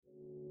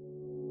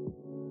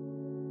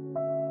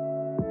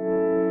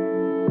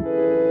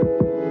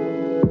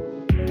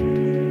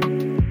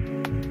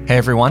Hey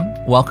everyone,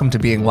 welcome to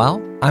Being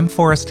Well. I'm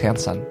Forrest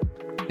Hansen.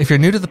 If you're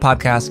new to the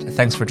podcast,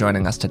 thanks for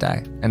joining us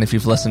today. And if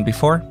you've listened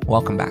before,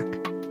 welcome back.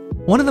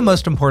 One of the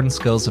most important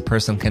skills a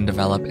person can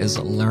develop is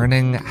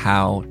learning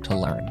how to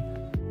learn.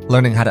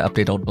 Learning how to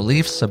update old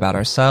beliefs about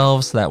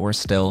ourselves that we're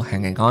still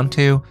hanging on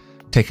to,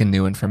 take in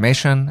new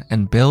information,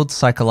 and build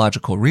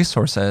psychological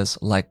resources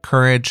like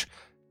courage,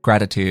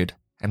 gratitude,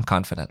 and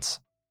confidence.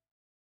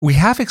 We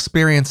have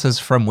experiences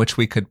from which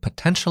we could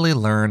potentially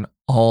learn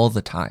all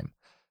the time.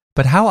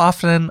 But how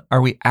often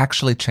are we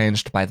actually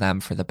changed by them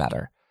for the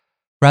better?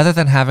 Rather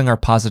than having our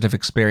positive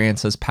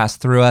experiences pass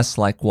through us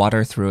like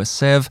water through a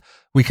sieve,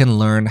 we can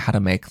learn how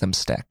to make them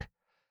stick.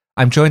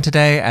 I'm joined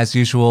today, as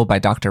usual, by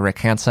Dr. Rick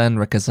Hansen.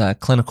 Rick is a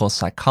clinical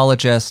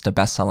psychologist, a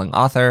best-selling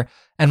author,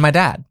 and my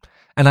dad.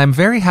 And I'm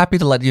very happy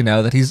to let you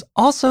know that he's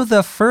also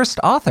the first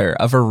author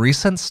of a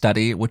recent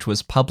study which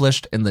was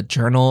published in the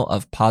Journal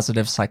of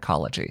Positive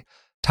Psychology,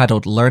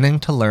 titled Learning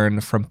to Learn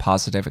from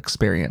Positive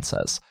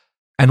Experiences.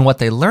 And what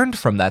they learned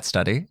from that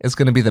study is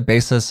going to be the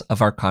basis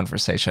of our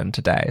conversation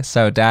today.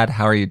 So, Dad,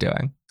 how are you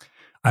doing?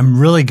 I'm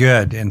really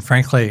good. And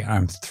frankly,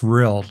 I'm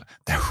thrilled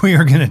that we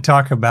are going to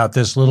talk about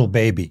this little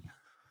baby.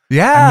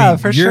 Yeah,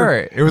 for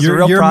sure. It was a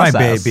real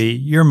process.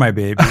 You're my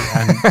baby,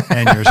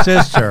 and your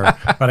sister.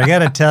 But I got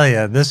to tell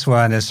you, this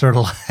one is sort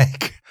of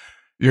like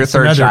your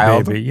third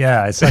child. Baby.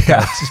 Yeah, it's like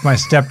it's my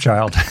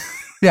stepchild.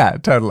 Yeah,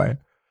 totally.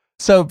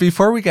 So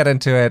before we get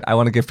into it, I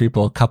want to give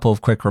people a couple of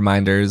quick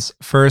reminders.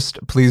 First,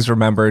 please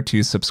remember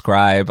to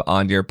subscribe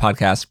on your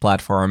podcast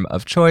platform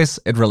of choice.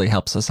 It really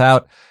helps us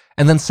out.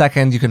 And then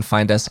second, you can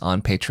find us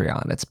on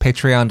Patreon. It's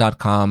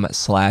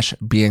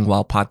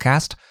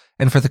patreon.com/beingwellpodcast.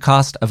 And for the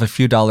cost of a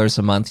few dollars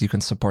a month, you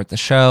can support the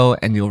show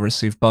and you'll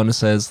receive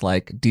bonuses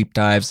like deep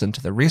dives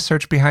into the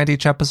research behind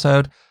each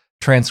episode,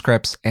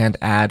 transcripts, and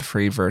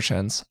ad-free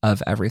versions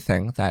of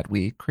everything that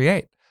we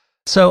create.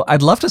 So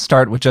I'd love to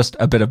start with just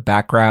a bit of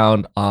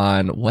background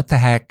on what the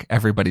heck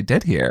everybody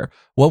did here.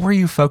 What were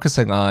you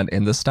focusing on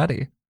in the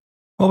study?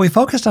 Well, we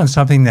focused on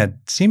something that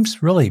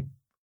seems really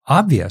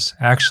obvious,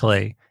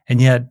 actually,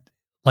 and yet,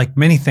 like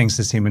many things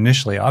that seem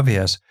initially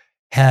obvious,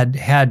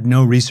 had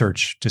no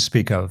research to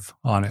speak of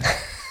on it.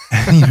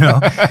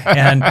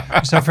 And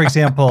so, for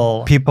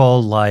example,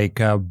 people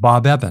like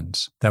Bob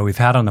Evans that we've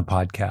had on the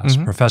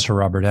podcast, Professor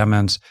Robert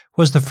Emmons,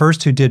 was the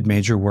first who did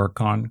major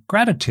work on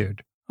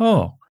gratitude.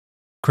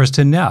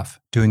 Kristin Neff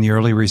doing the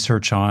early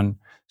research on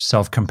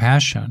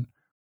self-compassion.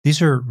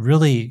 These are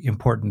really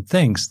important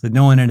things that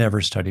no one had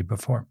ever studied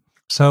before.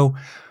 So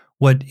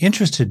what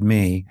interested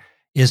me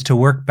is to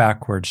work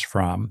backwards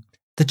from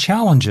the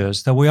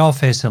challenges that we all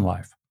face in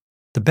life.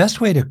 The best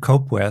way to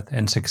cope with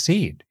and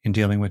succeed in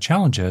dealing with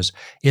challenges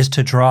is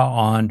to draw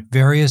on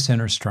various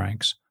inner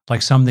strengths,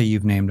 like some that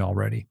you've named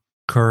already: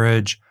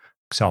 courage,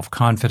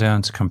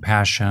 self-confidence,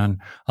 compassion,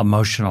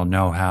 emotional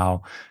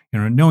know-how,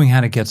 knowing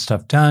how to get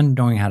stuff done,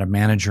 knowing how to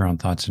manage your own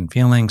thoughts and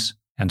feelings,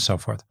 and so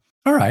forth.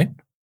 All right,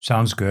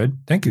 sounds good.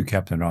 Thank you,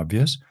 Captain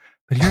Obvious.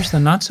 But here's the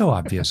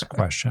not-so-obvious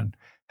question.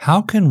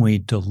 How can we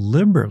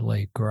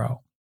deliberately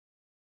grow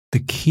the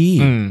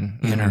key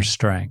inner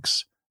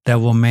strengths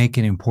that will make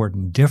an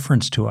important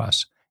difference to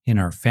us in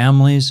our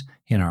families,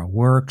 in our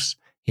works,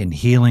 in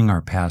healing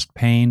our past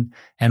pain,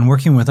 and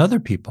working with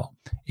other people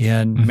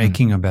in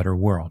making a better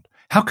world?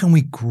 How can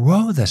we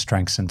grow the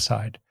strengths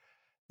inside?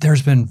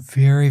 There's been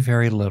very,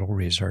 very little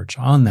research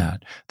on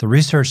that. The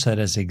research that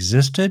has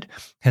existed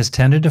has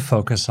tended to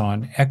focus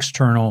on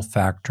external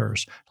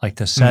factors like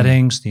the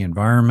settings, the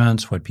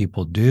environments, what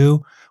people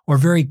do, or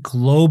very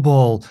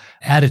global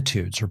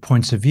attitudes or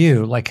points of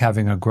view, like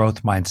having a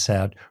growth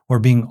mindset or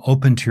being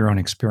open to your own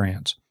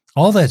experience.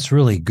 All that's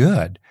really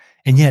good.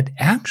 And yet,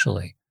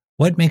 actually,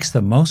 what makes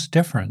the most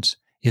difference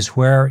is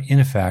where, in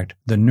effect,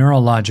 the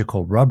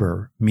neurological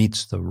rubber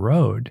meets the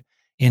road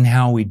in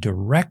how we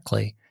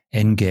directly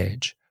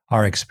engage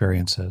our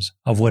experiences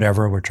of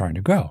whatever we're trying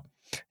to grow.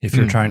 If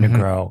you're trying to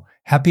grow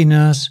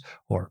happiness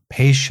or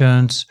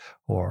patience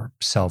or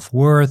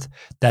self-worth,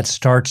 that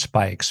starts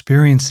by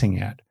experiencing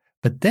it.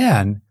 But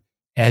then,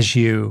 as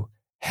you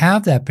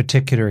have that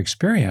particular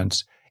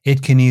experience,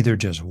 it can either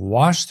just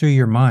wash through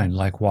your mind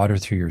like water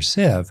through your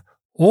sieve,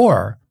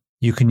 or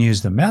you can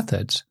use the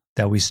methods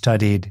that we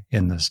studied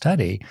in the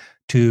study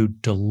to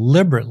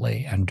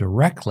deliberately and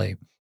directly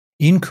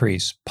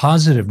increase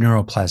positive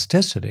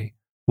neuroplasticity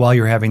while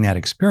you're having that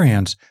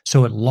experience,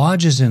 so it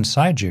lodges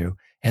inside you,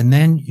 and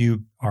then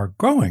you are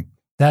growing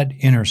that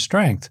inner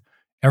strength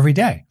every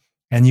day,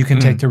 and you can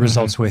take the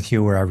results with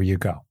you wherever you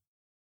go.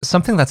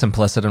 Something that's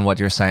implicit in what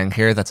you're saying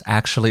here that's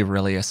actually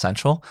really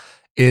essential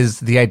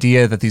is the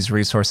idea that these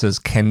resources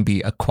can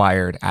be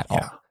acquired at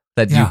all.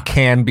 That you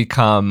can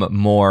become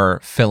more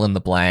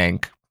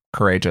fill-in-the-blank,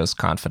 courageous,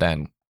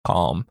 confident,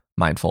 calm,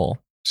 mindful,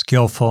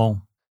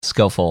 skillful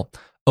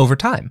over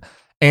time.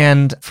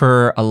 And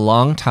for a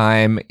long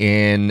time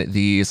in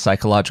the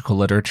psychological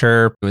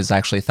literature, it was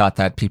actually thought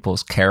that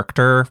people's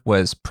character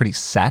was pretty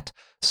set,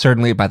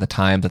 certainly by the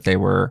time that they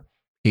were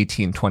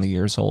 18, 20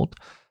 years old.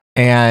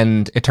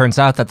 And it turns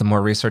out that the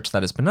more research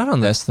that has been done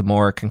on this, the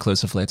more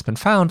conclusively it's been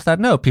found that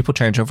no, people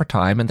change over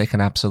time and they can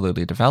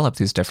absolutely develop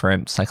these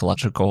different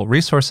psychological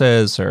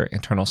resources or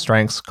internal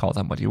strengths, call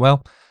them what you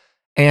will.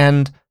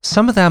 And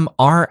some of them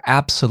are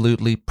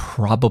absolutely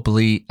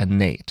probably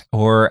innate,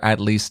 or at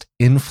least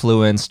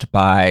influenced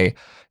by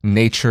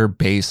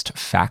nature-based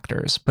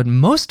factors. But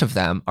most of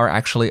them are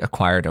actually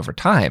acquired over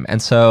time.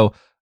 And so,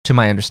 to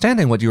my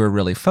understanding, what you were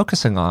really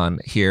focusing on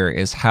here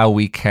is how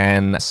we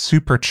can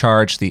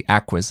supercharge the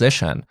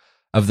acquisition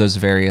of those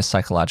various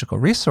psychological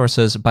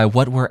resources by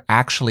what we're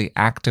actually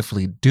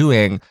actively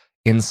doing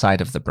inside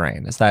of the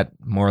brain. Is that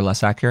more or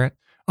less accurate?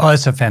 Oh,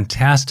 it's a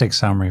fantastic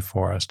summary,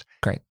 Forrest.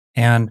 Great.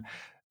 And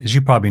as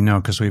you probably know,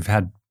 because we've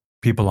had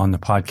people on the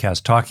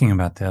podcast talking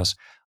about this,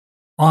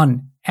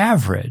 on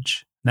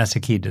average, that's a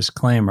key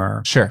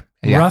disclaimer. Sure.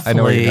 Yeah, roughly, I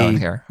know where you're going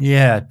here.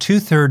 Yeah,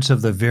 2/3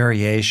 of the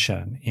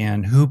variation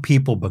in who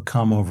people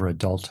become over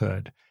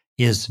adulthood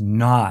is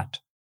not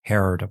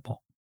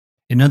heritable.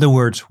 In other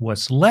words,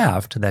 what's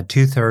left, that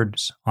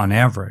 2/3 on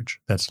average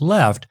that's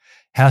left,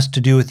 has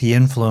to do with the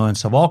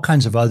influence of all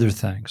kinds of other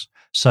things,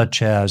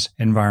 such as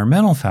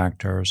environmental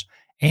factors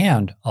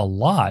and a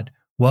lot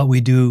what we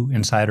do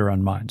inside our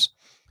own minds.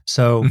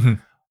 So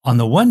on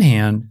the one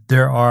hand,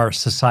 there are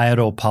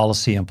societal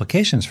policy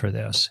implications for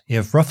this.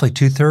 If roughly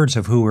 2/3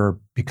 of who we're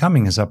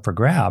becoming is up for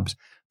grabs,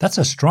 that's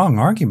a strong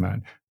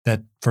argument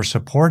that for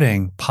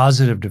supporting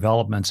positive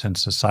developments in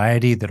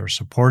society that are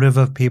supportive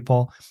of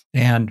people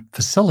and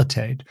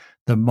facilitate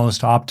the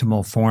most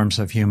optimal forms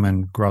of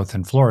human growth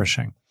and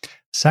flourishing.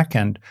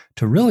 Second,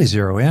 to really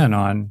zero in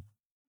on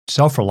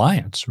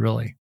self-reliance,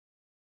 really.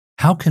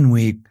 How can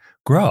we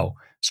grow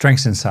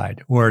strengths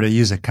inside? Or to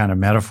use a kind of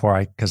metaphor,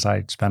 because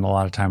I spend a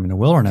lot of time in the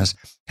wilderness,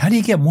 how do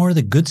you get more of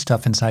the good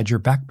stuff inside your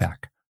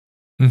backpack?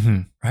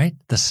 Right?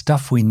 The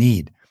stuff we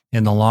need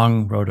in the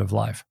long road of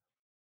life.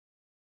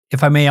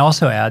 If I may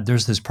also add,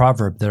 there's this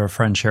proverb that a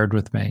friend shared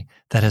with me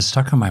that has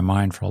stuck in my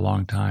mind for a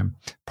long time.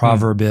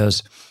 Proverb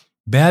is,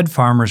 bad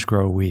farmers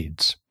grow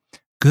weeds.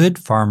 Good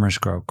farmers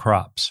grow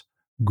crops.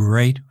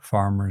 Great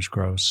farmers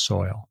grow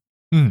soil.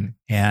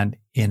 And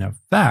in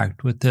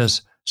effect, with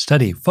this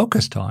study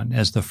focused on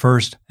as the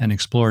first and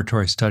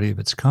exploratory study of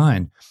its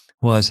kind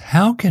was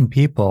how can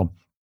people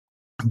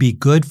be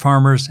good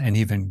farmers and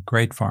even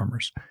great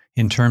farmers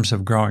in terms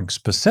of growing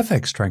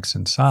specific strengths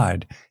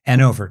inside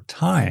and over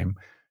time,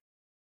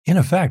 in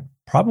effect,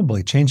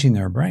 probably changing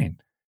their brain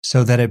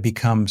so that it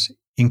becomes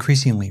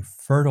increasingly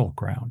fertile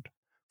ground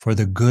for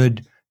the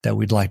good that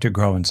we'd like to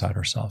grow inside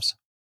ourselves.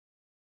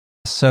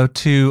 So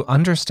to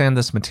understand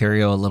this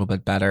material a little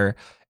bit better,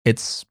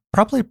 it's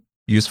probably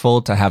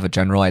useful to have a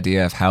general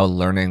idea of how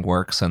learning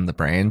works in the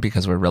brain,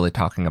 because we're really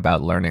talking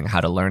about learning how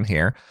to learn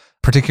here,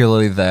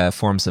 particularly the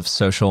forms of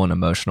social and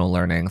emotional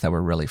learning that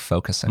we're really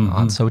focusing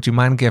on. So would you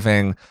mind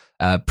giving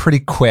a pretty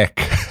quick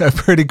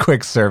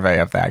survey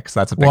of that? Because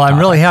that's a big Well, I'm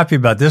topic. really happy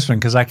about this one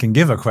because I can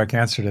give a quick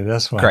answer to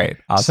this one. Great.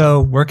 Awesome.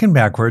 So working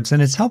backwards,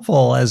 and it's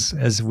helpful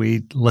as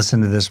we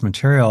listen to this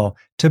material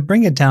to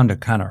bring it down to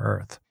kind of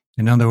earth.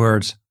 In other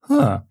words,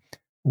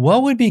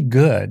 what would be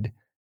good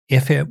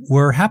if it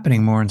were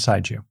happening more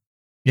inside you?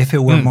 If it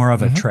were more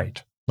of a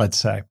trait, let's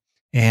say.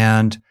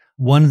 And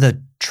one of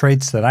the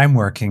traits that I'm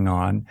working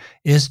on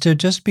is to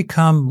just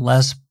become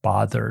less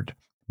bothered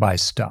by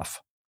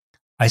stuff.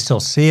 I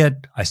still see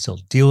it, I still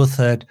deal with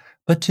it,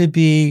 but to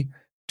be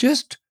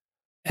just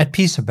at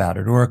peace about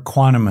it or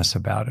equanimous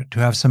about it, to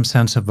have some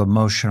sense of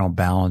emotional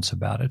balance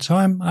about it. So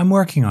I'm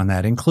working on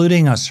that,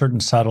 including a certain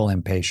subtle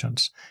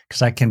impatience,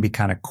 because I can be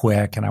kind of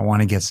quick and I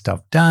want to get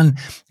stuff done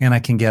and I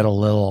can get a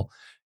little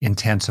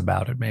intense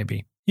about it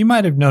maybe. You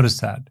might have noticed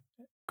that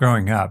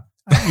growing up,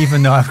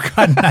 even though I've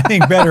gotten, I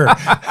think, better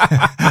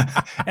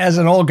as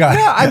an old guy.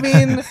 Yeah, I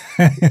mean,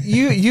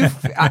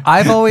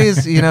 I've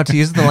always, to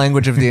use the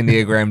language of the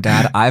Enneagram,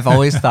 Dad, I've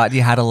always thought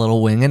you had a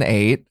little wing and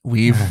 8.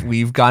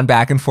 We've gone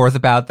back and forth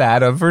about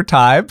that over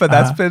time, but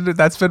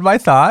that's been my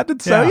thought.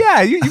 And so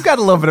you've got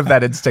a little bit of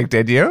that instinct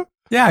in you.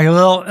 Yeah, a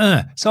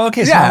little. So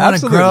okay, so I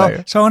want to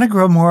grow. So I want to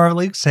grow more,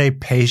 like say,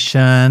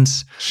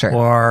 patience,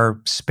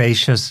 or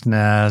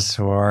spaciousness,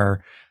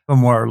 or a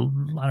more,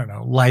 I don't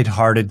know,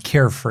 lighthearted,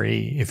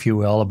 carefree, if you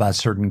will, about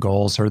certain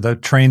goals, or the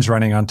train's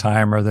running on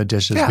time, or the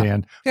dishes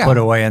being put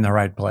away in the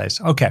right place.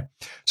 Okay,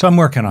 so I'm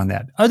working on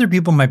that. Other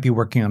people might be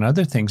working on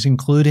other things,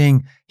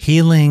 including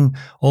healing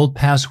old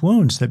past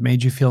wounds that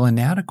made you feel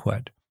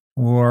inadequate,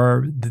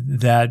 or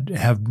that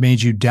have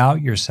made you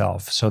doubt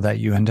yourself so that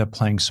you end up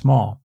playing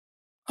small.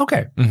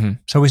 Okay,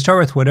 so we start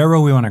with whatever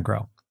we want to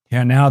grow.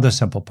 Yeah, now the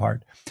simple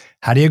part.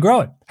 How do you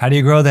grow it? How do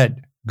you grow that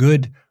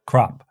good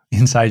crop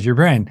inside your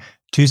brain?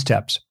 2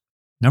 steps.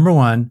 Number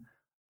 1,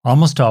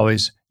 almost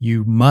always,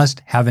 you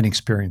must have an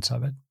experience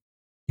of it.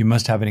 You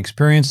must have an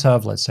experience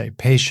of, let's say,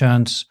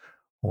 patience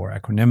or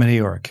equanimity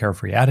or a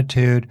carefree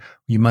attitude.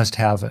 You must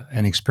have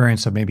an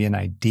experience of maybe an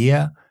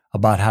idea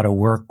about how to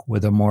work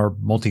with a more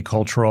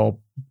multicultural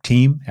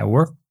team at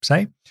work,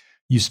 say.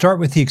 You start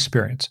with the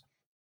experience.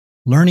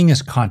 Learning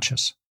is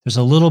conscious. There's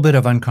a little bit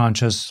of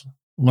unconscious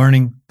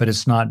learning, but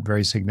it's not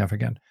very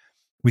significant.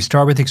 We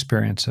start with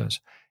experiences.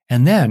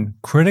 And then,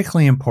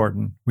 critically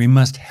important, we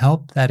must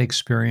help that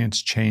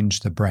experience change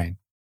the brain.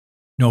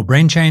 No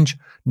brain change,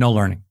 no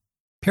learning.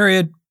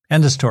 Period.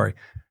 End of story.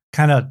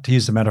 Kind of, to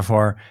use the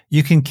metaphor,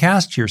 you can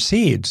cast your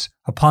seeds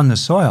upon the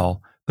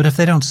soil, but if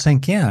they don't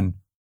sink in,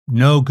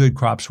 no good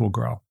crops will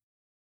grow.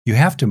 You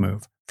have to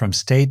move from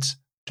states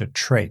to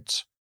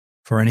traits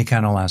for any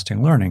kind of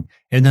lasting learning.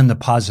 And then the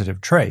positive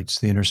traits,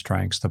 the inner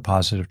strengths, the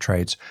positive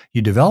traits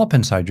you develop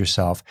inside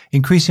yourself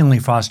increasingly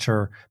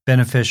foster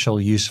beneficial,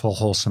 useful,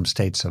 wholesome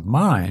states of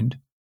mind,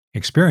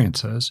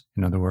 experiences,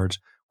 in other words,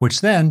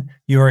 which then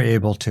you are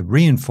able to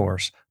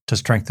reinforce to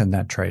strengthen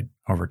that trait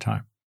over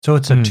time. So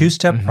it's a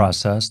two-step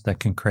process that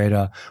can create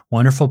a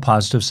wonderful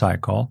positive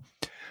cycle.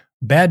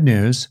 Bad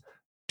news,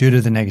 due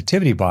to the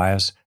negativity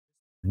bias,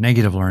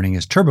 negative learning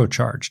is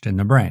turbocharged in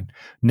the brain.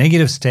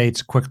 Negative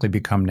states quickly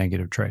become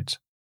negative traits.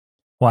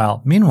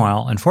 While,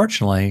 meanwhile,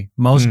 unfortunately,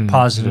 most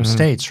positive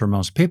states for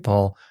most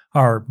people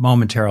are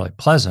momentarily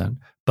pleasant,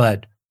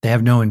 but they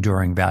have no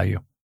enduring value.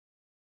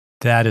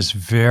 That is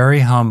very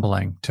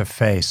humbling to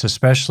face,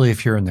 especially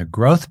if you're in the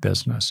growth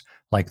business,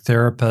 like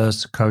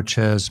therapists,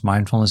 coaches,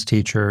 mindfulness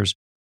teachers.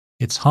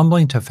 It's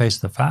humbling to face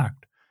the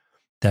fact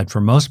that for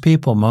most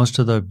people, most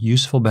of the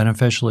useful,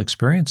 beneficial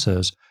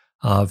experiences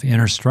of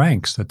inner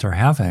strengths that they're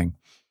having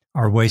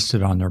are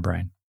wasted on their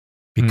brain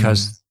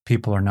because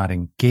people are not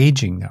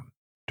engaging them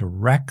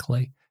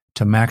directly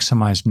to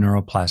maximize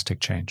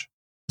neuroplastic change.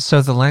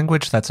 So the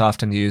language that's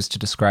often used to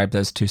describe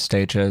those two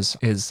stages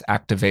is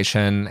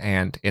activation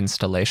and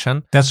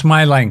installation. That's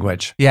my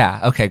language.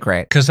 Yeah. Okay,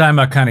 great. Because I'm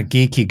a kind of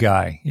geeky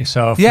guy.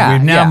 So if we've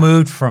now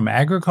moved from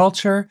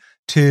agriculture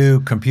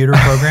to computer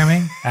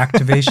programming,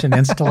 activation,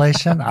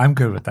 installation, I'm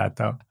good with that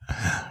though.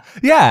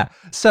 Yeah.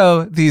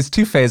 So these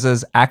two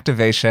phases,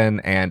 activation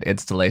and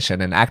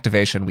installation. In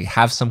activation, we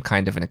have some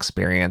kind of an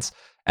experience.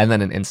 And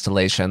then in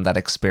installation, that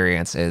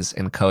experience is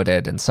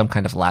encoded in some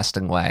kind of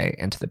lasting way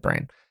into the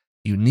brain.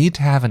 You need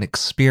to have an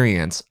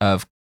experience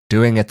of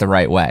doing it the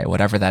right way,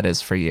 whatever that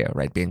is for you,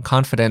 right? Being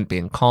confident,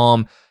 being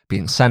calm,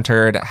 being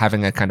centered,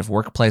 having a kind of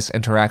workplace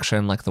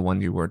interaction like the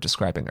one you were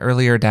describing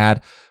earlier,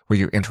 Dad, where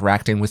you're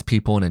interacting with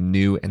people in a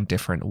new and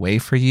different way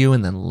for you,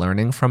 and then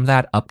learning from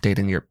that,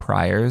 updating your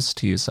priors,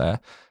 to use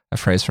a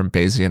phrase from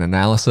Bayesian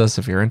analysis,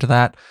 if you're into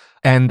that.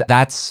 And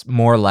that's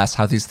more or less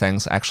how these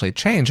things actually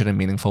change in a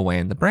meaningful way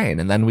in the brain.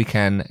 And then we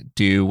can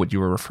do what you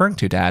were referring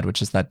to, Dad,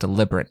 which is that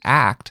deliberate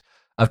act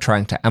of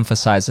trying to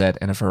emphasize it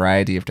in a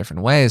variety of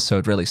different ways so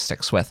it really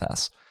sticks with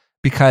us.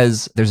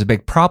 Because there's a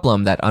big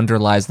problem that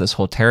underlies this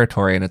whole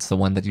territory, and it's the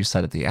one that you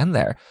said at the end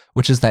there,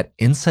 which is that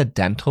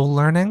incidental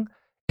learning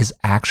is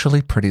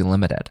actually pretty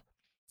limited.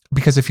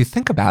 Because if you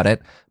think about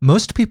it,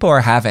 most people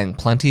are having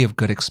plenty of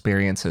good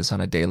experiences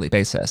on a daily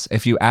basis.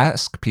 If you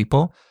ask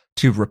people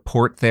to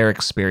report their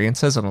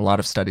experiences, and a lot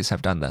of studies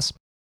have done this,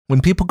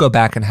 when people go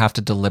back and have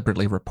to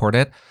deliberately report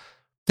it,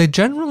 they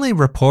generally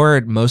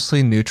report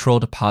mostly neutral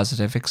to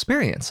positive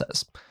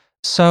experiences.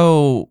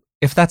 So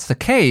if that's the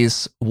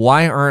case,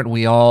 why aren't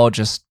we all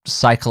just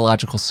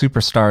psychological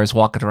superstars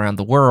walking around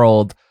the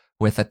world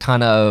with a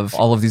ton of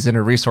all of these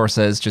inner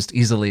resources just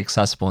easily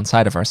accessible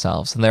inside of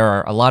ourselves? And there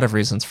are a lot of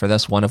reasons for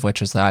this, one of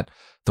which is that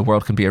the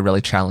world can be a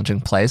really challenging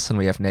place and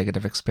we have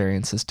negative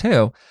experiences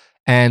too.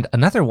 And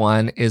another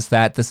one is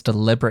that this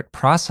deliberate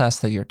process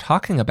that you're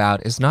talking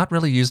about is not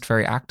really used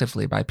very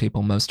actively by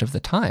people most of the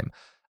time.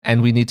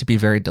 And we need to be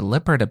very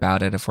deliberate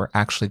about it if we're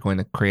actually going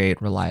to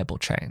create reliable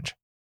change.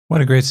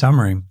 What a great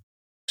summary.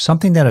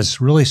 Something that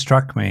has really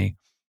struck me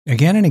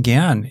again and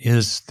again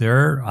is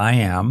there I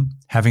am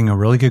having a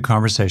really good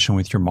conversation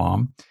with your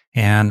mom.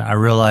 And I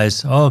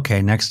realize,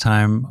 okay, next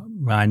time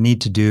I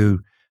need to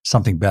do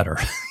something better.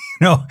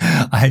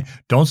 I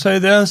don't say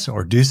this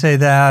or do say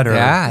that or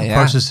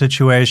approach the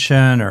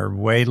situation or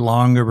wait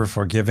longer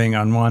before giving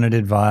unwanted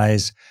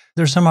advice.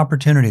 There's some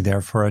opportunity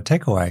there for a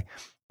takeaway.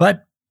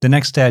 But the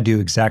next day I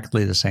do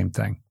exactly the same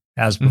thing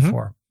as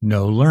before.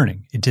 No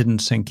learning. It didn't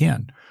sink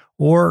in.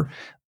 Or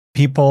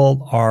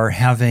people are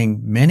having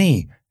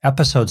many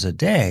episodes a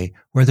day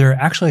where they're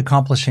actually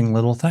accomplishing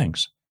little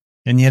things.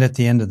 And yet at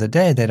the end of the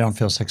day, they don't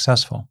feel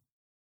successful.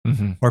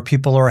 Or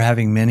people are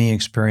having many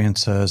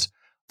experiences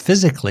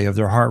physically of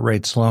their heart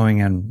rate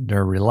slowing and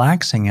they're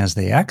relaxing as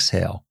they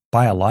exhale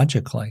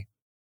biologically.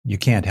 You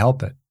can't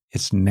help it.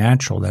 It's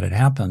natural that it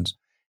happens.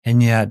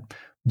 And yet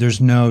there's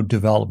no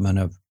development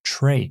of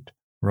trait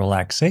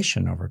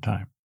relaxation over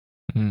time.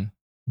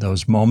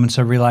 Those moments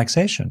of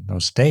relaxation,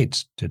 those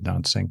states did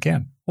not sink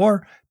in.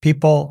 Or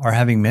people are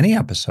having many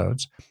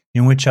episodes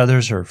in which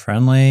others are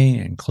friendly,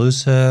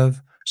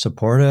 inclusive,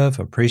 supportive,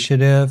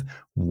 appreciative,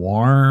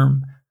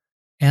 warm,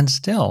 and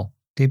still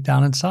deep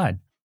down inside,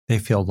 they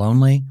feel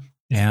lonely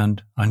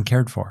and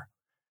uncared for.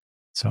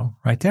 So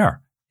right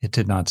there, it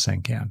did not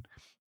sink in.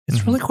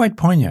 It's really quite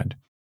poignant.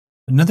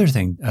 Another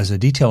thing, as a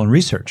detail in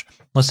research,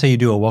 let's say you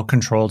do a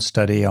well-controlled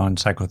study on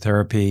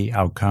psychotherapy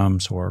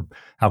outcomes or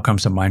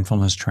outcomes of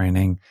mindfulness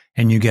training,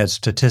 and you get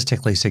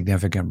statistically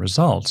significant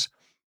results.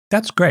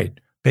 That's great.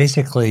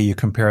 Basically, you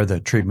compare the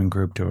treatment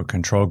group to a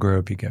control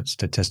group, you get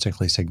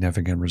statistically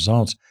significant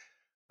results.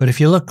 But if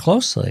you look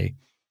closely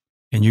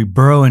and you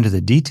burrow into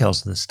the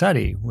details of the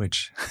study,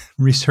 which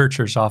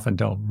researchers often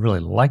don't really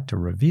like to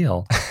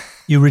reveal,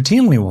 you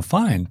routinely will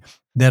find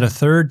that a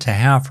third to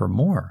half or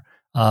more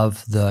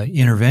of the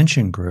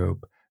intervention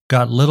group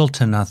got little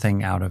to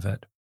nothing out of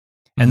it.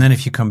 And then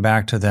if you come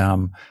back to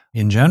them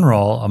in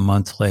general, a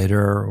month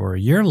later or a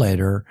year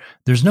later,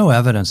 there's no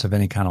evidence of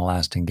any kind of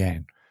lasting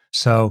gain.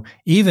 So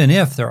even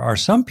if there are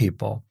some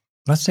people,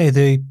 let's say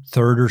the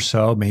third or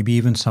so, maybe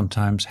even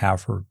sometimes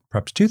half or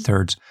perhaps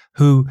 2/3,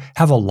 who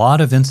have a lot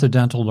of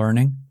incidental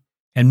learning,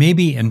 and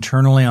maybe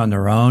internally on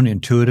their own,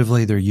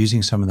 intuitively, they're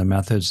using some of the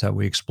methods that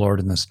we explored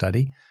in the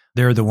study.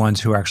 They're the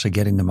ones who are actually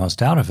getting the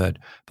most out of it.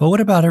 But what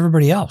about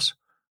everybody else?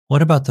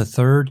 What about the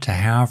third to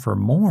half or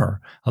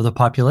more of the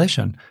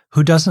population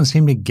who doesn't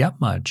seem to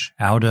get much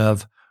out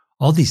of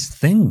all these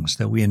things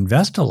that we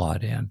invest a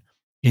lot in,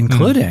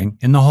 including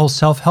in the whole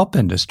self-help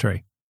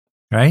industry,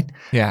 right?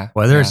 Yeah.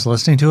 Whether it's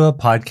listening to a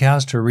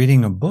podcast or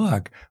reading a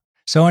book.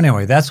 So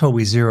anyway, that's what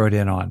we zeroed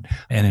in on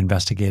and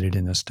investigated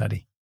in this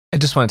study. I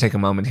just want to take a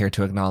moment here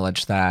to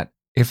acknowledge that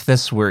if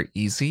this were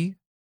easy,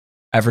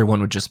 everyone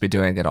would just be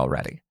doing it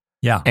already.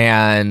 Yeah.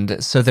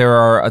 And so there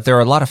are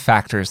a lot of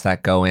factors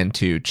that go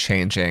into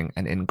changing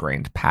an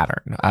ingrained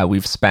pattern.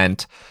 We've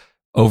spent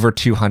over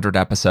 200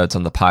 episodes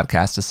on the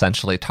podcast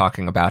essentially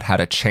talking about how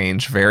to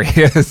change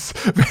various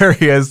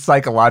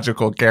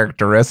psychological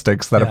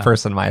characteristics that a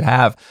person might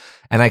have.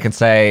 And I can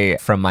say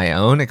from my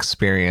own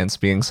experience,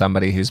 being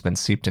somebody who's been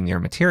steeped in your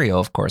material,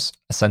 of course,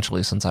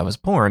 essentially since I was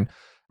born,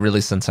 really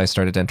since I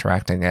started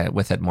interacting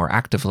with it more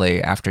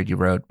actively after you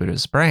wrote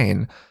Buddha's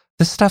Brain,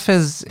 this stuff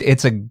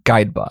it's a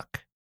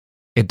guidebook.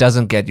 It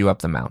doesn't get you up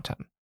the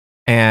mountain.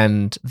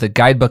 And the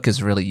guidebook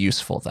is really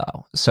useful,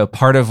 though. So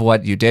part of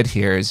what you did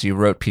here is you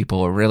wrote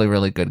people a really,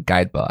 really good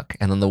guidebook.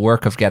 And then the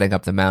work of getting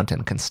up the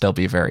mountain can still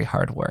be very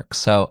hard work.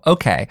 So,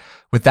 okay,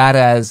 with that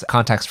as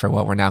context for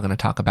what we're now going to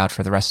talk about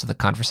for the rest of the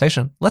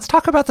conversation, let's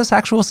talk about this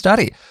actual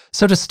study.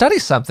 So to study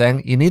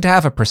something, you need to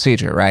have a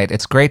procedure, right?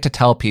 It's great to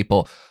tell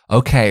people,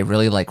 okay,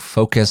 really like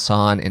focus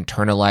on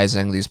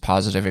internalizing these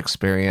positive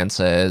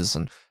experiences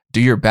and do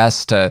your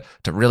best to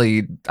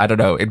really, I don't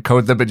know,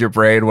 encode them in your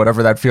brain,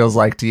 whatever that feels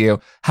like to you.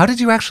 How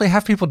did you actually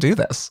have people do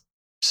this?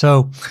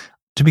 So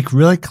to be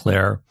really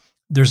clear,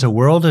 there's a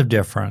world of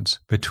difference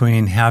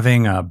between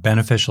having a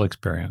beneficial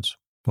experience,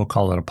 we'll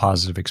call it a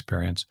positive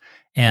experience,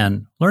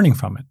 and learning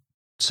from it.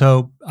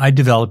 So I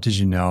developed, as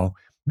you know,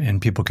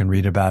 and people can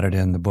read about it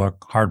in the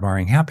book,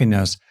 Hardwiring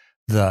Happiness,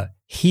 the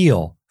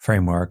HEAL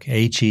framework,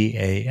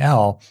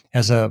 HEAL,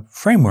 as a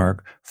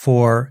framework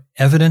for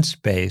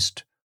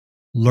evidence-based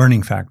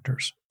learning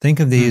factors. Think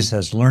of these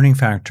as learning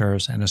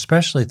factors, and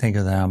especially think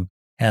of them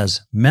as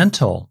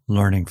mental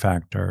learning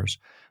factors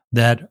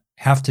that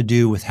have to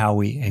do with how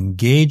we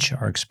engage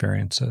our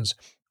experiences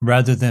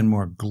rather than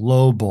more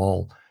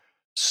global,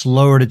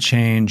 slower to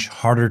change,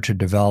 harder to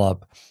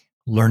develop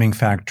learning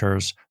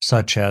factors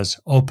such as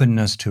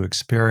openness to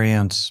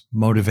experience,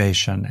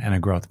 motivation, and a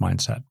growth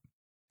mindset.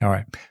 All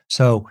right.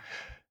 So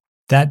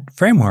that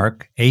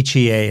framework,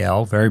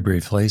 HEAL, very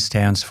briefly,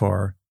 stands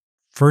for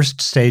first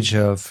stage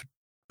of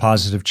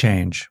positive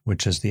change,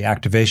 which is the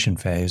activation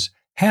phase,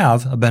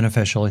 have a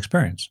beneficial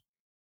experience.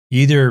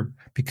 Either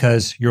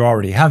because you're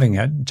already having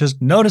it,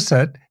 just notice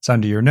it, it's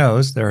under your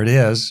nose, there it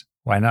is,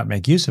 why not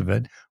make use of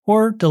it,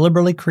 or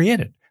deliberately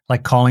create it,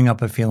 like calling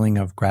up a feeling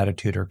of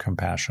gratitude or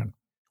compassion,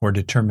 or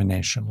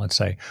determination, let's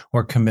say,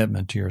 or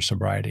commitment to your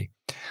sobriety.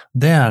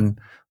 Then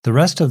the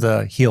rest of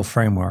the HEAL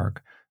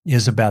framework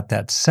is about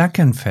that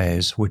second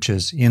phase, which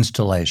is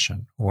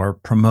installation, or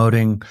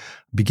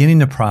beginning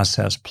the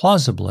process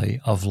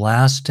plausibly of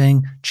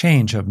lasting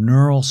change of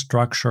neural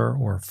structure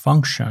or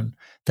function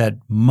that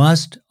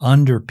must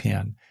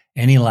underpin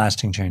any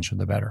lasting change for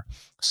the better.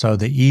 So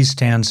the E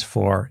stands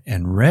for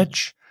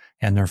enrich,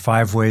 and there are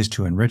 5 ways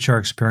to enrich our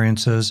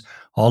experiences,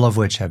 all of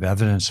which have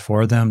evidence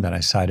for them that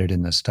I cited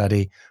in the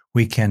study.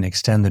 We can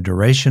extend the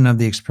duration of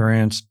the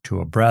experience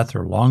to a breath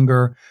or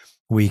longer.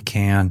 We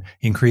can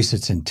increase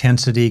its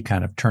intensity,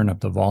 kind of turn up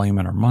the volume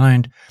in our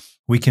mind.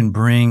 We can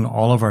bring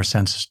all of our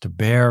senses to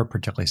bear,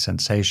 particularly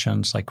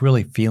sensations, like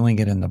really feeling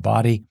it in the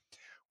body.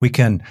 We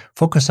can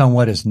focus on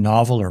what is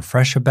novel or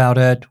fresh about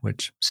it,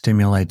 which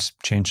stimulates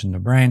change in the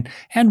brain.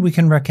 And we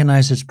can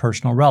recognize its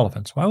personal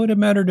relevance. Why would it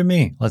matter to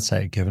me, let's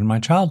say, given my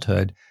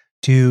childhood,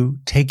 to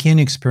take in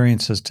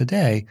experiences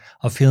today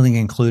of feeling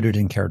included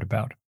and cared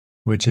about,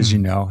 which, as you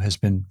know, has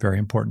been very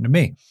important to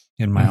me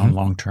in my own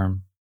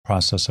long-term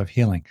process of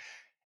healing.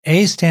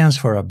 A stands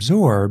for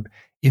absorb,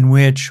 in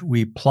which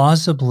we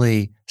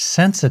plausibly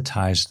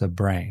sensitize the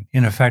brain.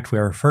 In effect, we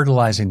are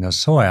fertilizing the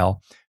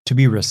soil to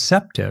be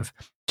receptive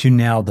to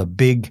now the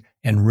big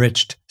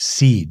enriched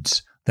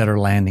seeds that are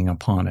landing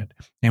upon it.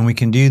 And we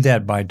can do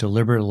that by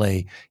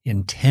deliberately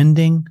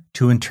intending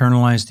to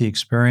internalize the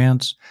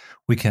experience.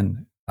 We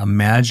can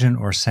imagine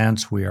or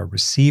sense we are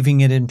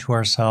receiving it into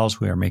ourselves.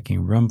 We are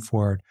making room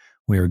for it.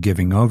 We are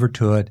giving over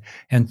to it.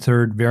 And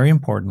third, very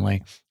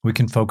importantly, we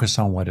can focus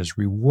on what is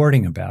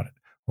rewarding about it,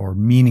 or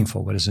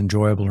meaningful, what is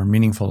enjoyable or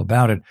meaningful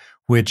about it,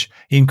 which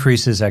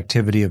increases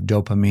activity of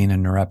dopamine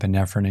and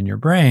norepinephrine in your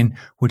brain,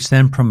 which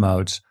then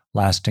promotes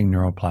lasting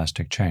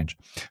neuroplastic change.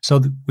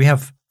 So we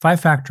have 5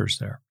 factors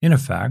there, in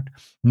effect,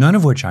 none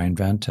of which I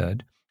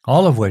invented,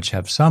 all of which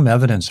have some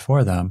evidence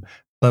for them,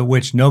 but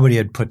which nobody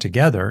had put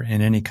together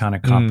in any kind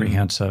of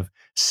comprehensive,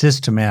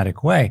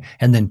 systematic way,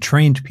 and then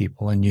trained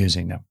people in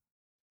using them.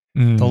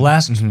 The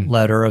last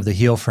letter of the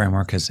HEAL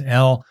framework is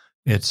L.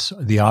 It's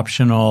the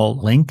optional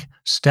link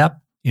step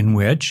in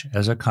which,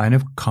 as a kind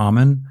of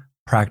common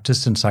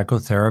practice in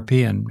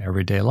psychotherapy and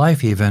everyday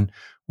life even,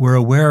 we're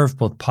aware of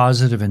both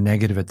positive and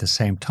negative at the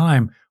same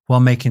time while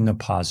making the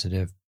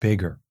positive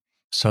bigger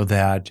so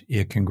that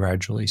it can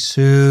gradually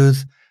soothe,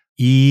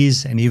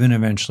 ease, and even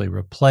eventually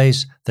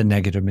replace the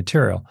negative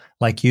material,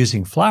 like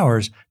using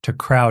flowers to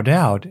crowd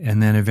out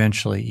and then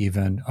eventually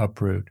even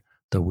uproot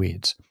the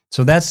weeds.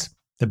 So that's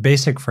the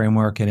basic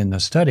framework. And in the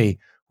study,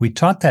 we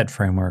taught that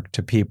framework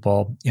to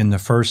people in the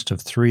first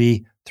of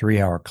 3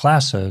 3-hour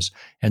classes,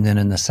 and then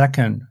in the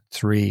second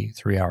 3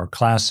 3-hour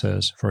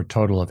classes for a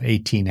total of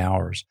 18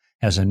 hours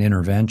as an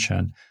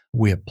intervention.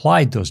 We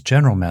applied those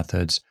general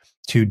methods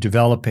to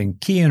developing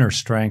key inner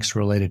strengths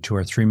related to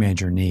our 3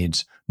 major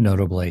needs,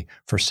 notably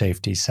for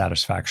safety,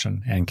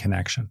 satisfaction, and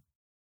connection.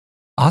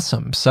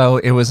 Awesome. So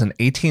it was an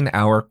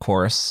 18-hour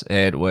course.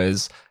 It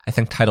was, I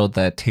think, titled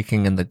the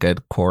Taking in the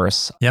Good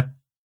course. Yep.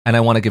 And I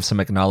want to give some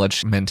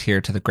acknowledgement here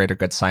to the Greater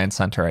Good Science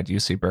Center at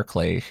UC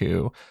Berkeley,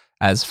 who,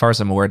 as far as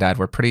I'm aware, Dad,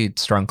 were pretty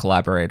strong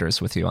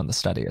collaborators with you on the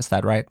study. Is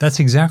that right?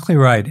 That's exactly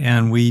right.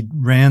 And we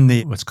ran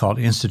the what's called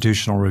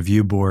Institutional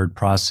Review Board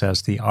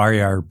process, the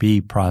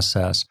IRB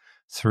process,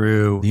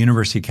 through the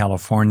University of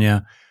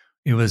California.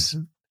 It was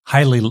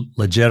highly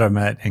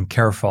legitimate and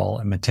careful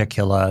and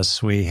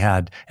meticulous. We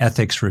had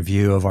ethics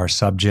review of our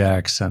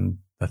subjects and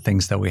the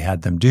things that we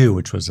had them do,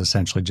 which was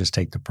essentially just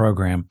take the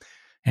program.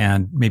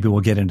 And maybe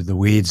we'll get into the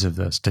weeds of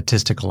the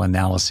statistical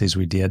analyses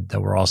we did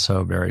that were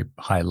also very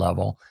high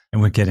level. And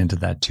we'll get into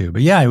that too.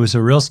 But yeah, it was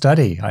a real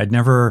study. It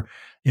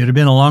had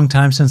been a long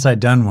time since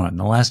I'd done one.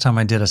 The last time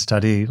I did a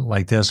study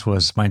like this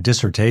was my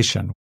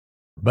dissertation.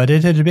 But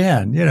it had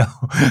been,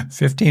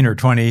 15 or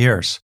 20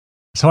 years.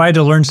 So I had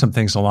to learn some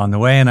things along the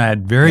way, and I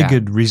had very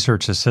good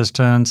research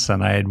assistants,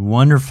 and I had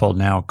wonderful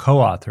now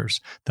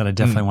co-authors that I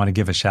definitely want to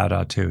give a shout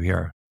out to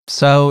here.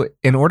 So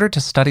in order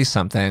to study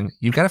something,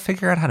 you've got to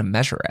figure out how to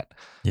measure it.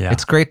 Yeah.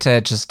 It's great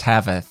to just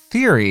have a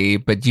theory,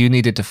 but you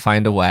needed to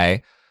find a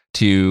way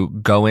to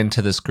go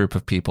into this group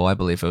of people. I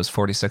believe it was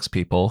 46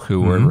 people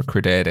who were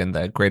recruited in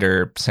the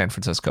greater San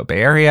Francisco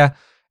Bay Area,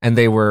 and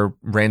they were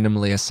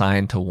randomly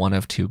assigned to one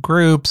of 2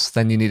 groups.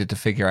 Then you needed to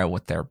figure out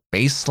what their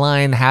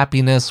baseline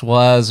happiness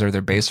was, or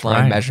their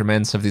baseline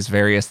measurements of these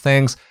various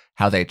things,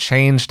 how they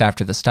changed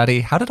after the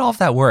study. How did all of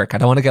that work? I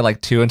don't want to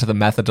get too into the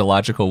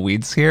methodological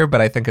weeds here,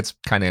 but I think it's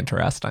kind of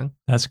interesting.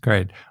 That's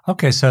great.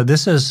 Okay, so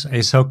this is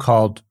a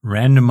so-called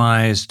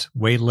randomized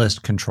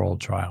waitlist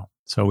controlled trial.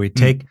 So we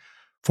take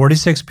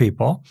 46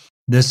 people.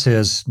 This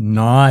is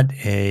not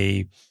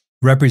a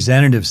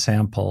representative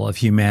sample of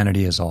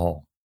humanity as a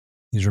whole.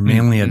 These are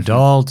mainly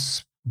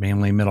adults,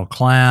 mainly middle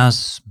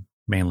class,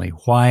 mainly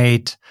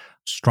white,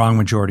 strong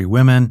majority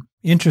women,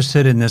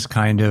 interested in this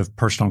kind of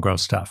personal growth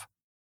stuff.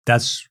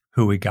 That's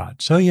who we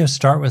got. So you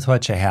start with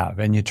what you have,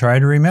 and you try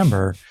to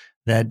remember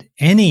that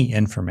any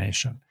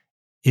information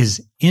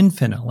is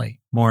infinitely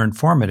more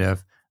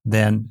informative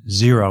than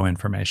 0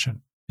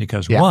 information,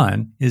 because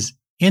 1 is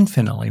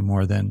infinitely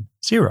more than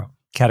 0,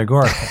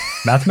 categorically.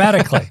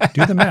 Mathematically,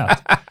 do the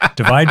math.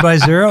 Divide by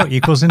 0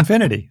 equals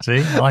infinity. See,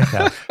 I like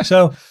that.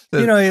 So,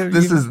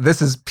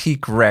 this is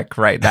peak Rick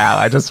right now.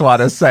 I just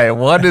want to say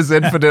 1 is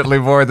infinitely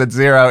more than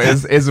 0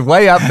 is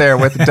way up there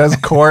with does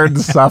corn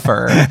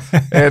suffer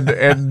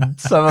and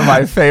some of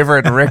my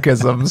favorite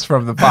Rickisms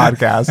from the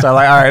podcast. I'm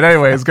like, all right,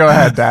 anyways, go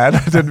ahead, Dad.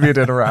 I didn't mean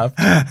to interrupt.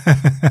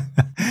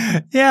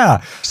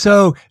 Yeah.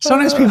 So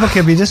sometimes people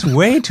can be just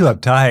way too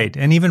uptight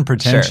and even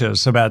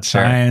pretentious about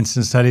science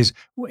and studies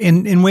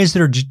in ways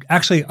that are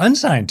actually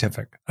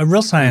unscientific. A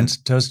real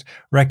scientist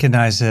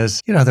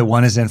recognizes, that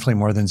 1 is infinitely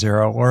more than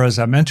 0. Or as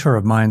a mentor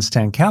of mine,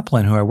 Stan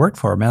Kaplan, who I worked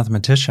for, a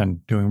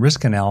mathematician doing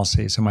risk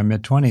analyses in my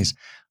mid-20s,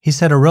 he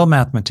said a real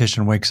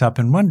mathematician wakes up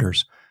and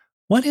wonders,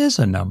 what is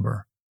a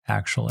number,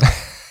 actually?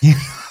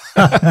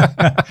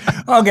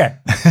 Okay.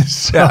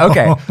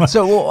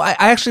 So I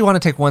actually want to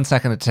take 1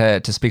 second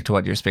to speak to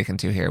what you're speaking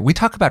to here. We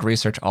talk about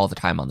research all the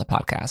time on the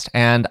podcast,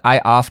 and I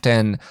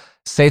often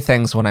say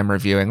things when I'm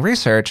reviewing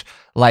research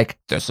like,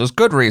 this is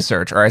good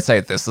research, or I say,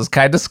 this is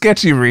kind of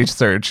sketchy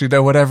research,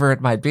 whatever it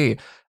might be.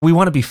 We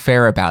want to be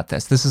fair about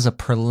this. This is a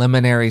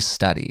preliminary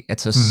study.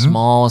 It's a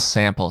small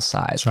sample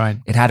size. That's right.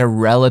 It had a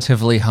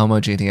relatively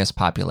homogeneous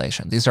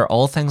population. These are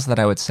all things that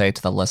I would say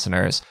to the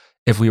listeners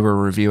if we were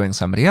reviewing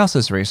somebody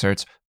else's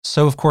research.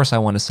 So of course I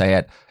want to say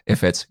it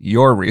if it's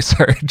your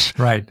research.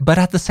 Right. But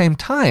at the same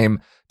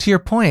time, to your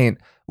point,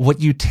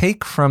 what you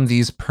take from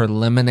these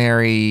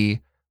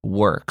preliminary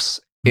works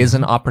is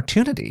an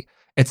opportunity.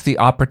 It's the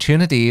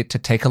opportunity to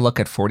take a look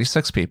at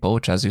 46 people,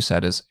 which, as you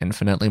said, is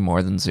infinitely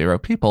more than 0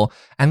 people,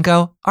 and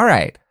go, all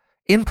right,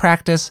 in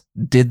practice,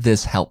 did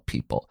this help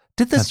people?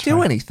 Did this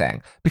do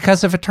anything?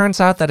 Because if it turns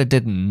out that it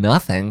did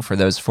nothing for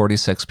those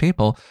 46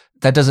 people,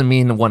 that doesn't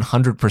mean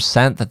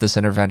 100% that this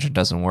intervention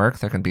doesn't work.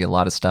 There can be a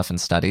lot of stuff in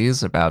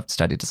studies about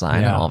study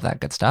design and all of that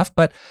good stuff.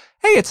 But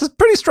hey, it's a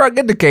pretty strong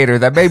indicator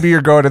that maybe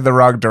you're going in the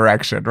wrong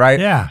direction, right?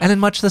 Yeah. And in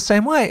much the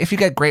same way, if you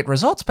get great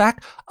results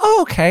back,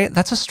 okay,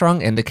 that's a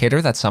strong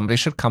indicator that somebody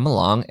should come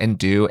along and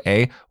do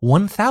a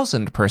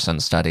 1,000 person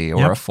study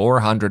or a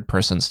 400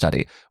 person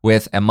study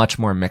with a much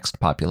more mixed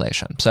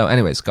population. So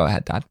anyways, go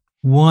ahead, Todd.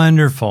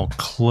 Wonderful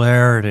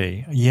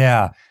clarity.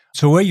 Yeah.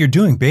 So what you're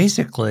doing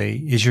basically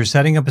is you're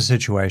setting up a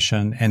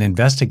situation and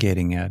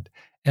investigating it.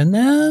 And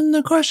then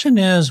the question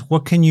is,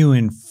 what can you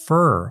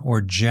infer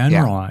or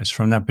generalize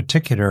from that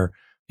particular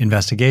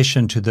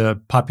investigation to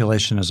the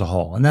population as a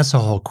whole? And that's the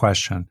whole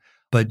question.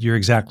 But you're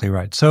exactly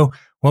right. So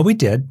what we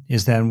did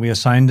is then we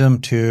assigned them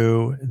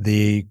to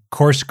the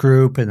course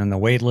group and then the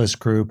waitlist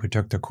group who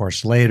took the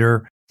course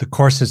later. The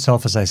course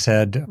itself, as I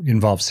said,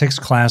 involved 6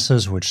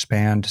 classes, which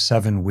spanned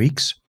 7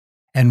 weeks.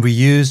 And we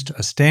used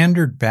a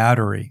standard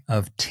battery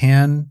of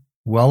 10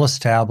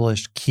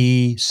 well-established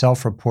key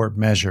self-report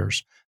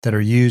measures that are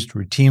used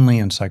routinely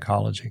in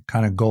psychology,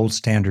 kind of gold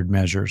standard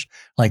measures,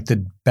 like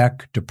the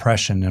Beck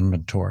Depression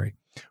Inventory,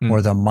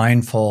 or the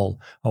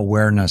Mindful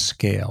Awareness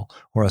Scale,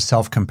 or a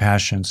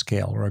Self-Compassion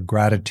Scale, or a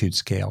Gratitude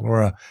Scale,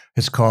 or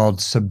it's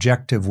called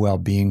Subjective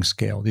Well-Being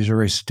Scale. These are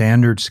very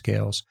standard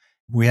scales.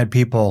 We had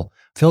people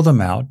fill them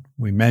out.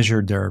 We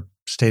measured their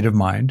state of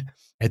mind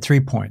at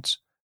 3 points.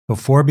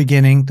 Before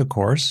beginning the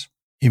course,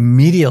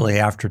 immediately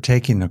after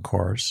taking the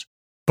course,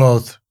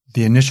 both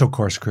the initial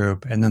course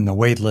group and then the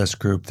waitlist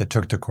group that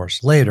took the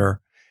course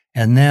later,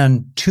 and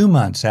then 2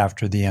 months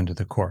after the end of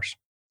the course.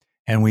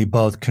 And we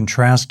both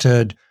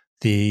contrasted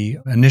the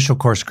initial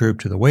course group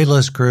to the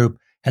waitlist group,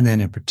 and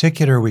then in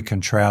particular, we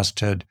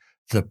contrasted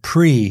the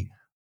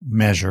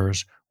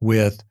pre-measures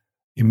with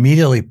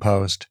immediately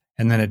post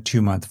and then a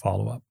 2-month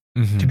follow-up.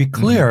 To be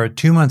clear, a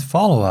 2-month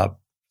follow-up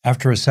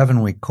after a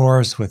 7-week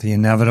course with the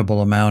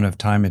inevitable amount of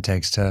time it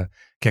takes to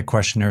get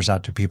questionnaires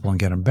out to people and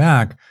get them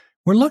back,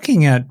 we're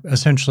looking at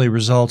essentially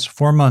results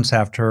 4 months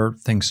after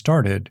things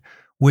started,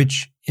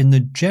 which in the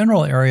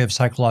general area of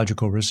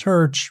psychological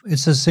research,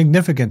 it's a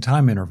significant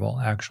time interval,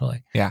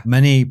 actually. Yeah.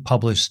 Many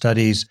published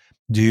studies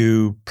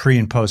do pre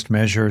and post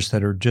measures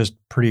that are just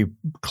pretty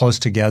close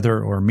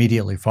together or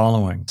immediately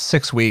following.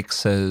 6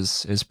 weeks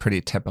is pretty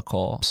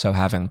typical. So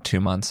having 2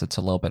 months, it's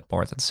a little bit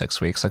more than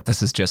 6 weeks. Like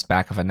this is just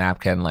back of a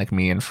napkin, like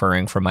me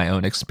inferring from my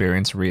own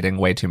experience reading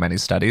way too many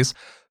studies.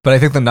 But I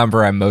think the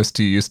number I'm most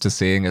used to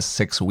seeing is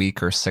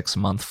 6-week or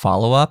 6-month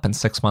follow-up, and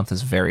 6 months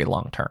is very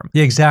long-term.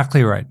 Yeah,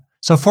 exactly right.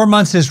 So 4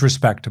 months is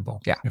respectable.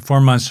 Yeah.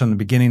 4 months from the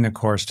beginning of the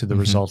course to the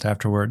result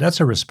afterward, that's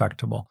a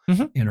respectable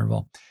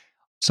interval.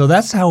 So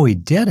that's how we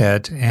did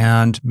it.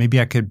 And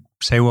maybe I could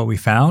say what we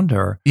found,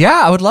 or?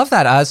 Yeah, I would love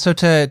that. So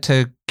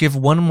to give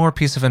one more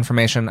piece of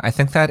information, I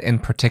think that in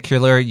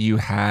particular, you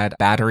had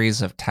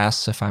batteries of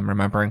tests, if I'm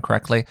remembering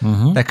correctly,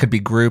 that could be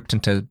grouped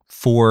into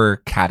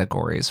 4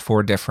 categories,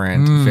 4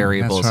 different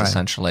variables,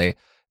 essentially,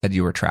 that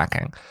you were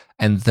tracking.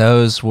 And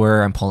those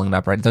were, I'm pulling it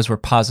up right, those were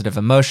positive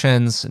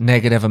emotions,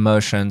 negative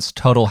emotions,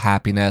 total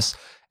happiness,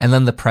 and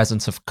then the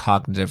presence of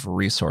cognitive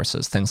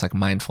resources, things like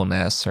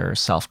mindfulness or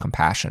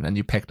self-compassion. And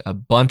you picked a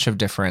bunch of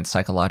different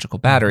psychological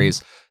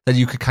batteries that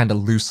you could kind of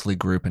loosely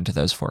group into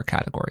those 4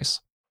 categories.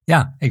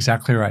 Yeah,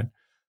 exactly right.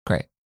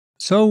 Great.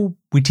 So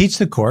we teach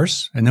the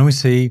course and then we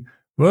see,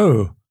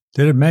 whoa,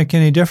 did it make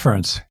any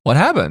difference? What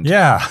happened?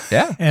 Yeah.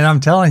 Yeah. And I'm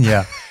telling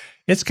you,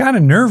 it's kind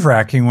of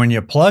nerve-wracking when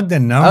you plug the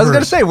numbers. I was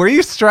going to say, were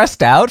you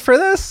stressed out for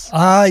this?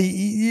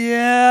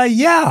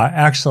 Yeah,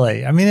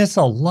 actually. I mean, it's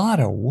a lot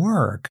of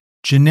work.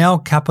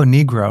 Janelle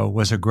Caponegro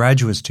was a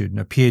graduate student,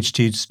 a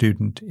PhD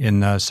student in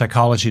the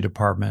psychology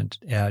department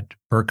at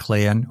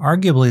Berkeley. And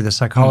arguably the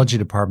psychology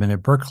department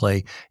at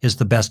Berkeley is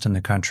the best in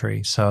the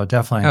country. So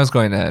definitely. I was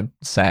going to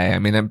say, I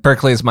mean,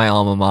 Berkeley is my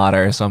alma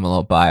mater, so I'm a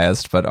little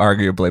biased, but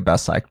arguably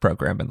best psych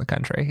program in the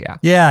country.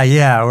 Yeah.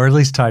 Yeah. Or at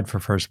least tied for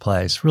first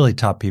place. Really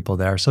top people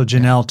there. So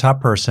Janelle, top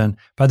person.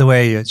 By the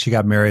way, she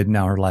got married.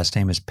 Now her last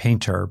name is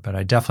Painter, but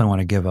I definitely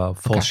want to give a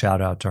full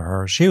shout out to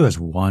her. She was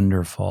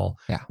wonderful.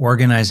 Yeah.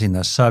 Organizing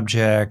the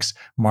subjects,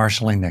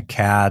 marshaling the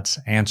cats,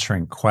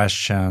 answering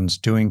questions,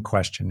 doing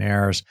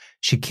questionnaires.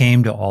 She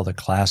came to all the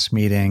class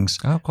meetings.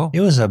 Oh, cool. It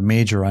was a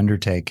major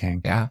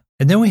undertaking. Yeah.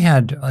 And then we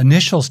had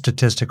initial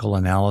statistical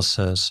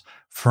analysis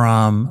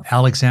from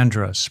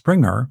Alexandra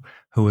Springer,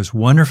 who was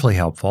wonderfully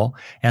helpful.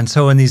 And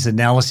so when these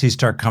analyses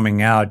start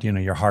coming out,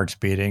 your heart's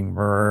beating,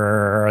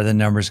 are the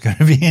numbers going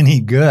to be any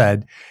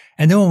good?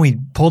 And then when we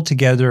pulled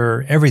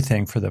together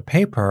everything for the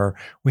paper,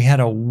 we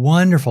had a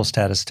wonderful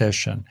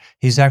statistician.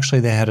 He's actually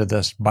the head of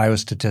this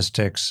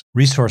Biostatistics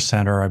Resource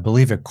Center, I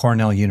believe at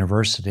Cornell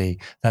University.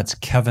 That's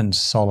Kevin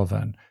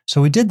Sullivan.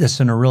 So we did this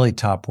in a really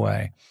top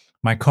way.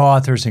 My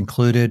co-authors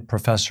included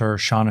Professor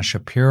Shauna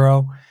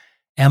Shapiro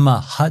Emma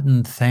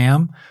Hutton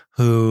Tham,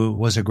 who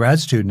was a grad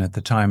student at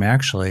the time,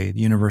 actually, at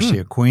the University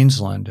of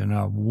Queensland, and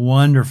a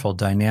wonderful,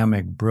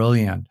 dynamic,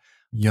 brilliant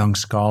young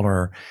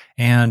scholar,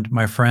 and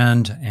my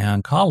friend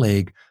and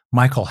colleague,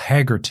 Michael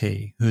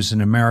Haggerty, who's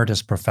an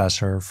emeritus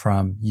professor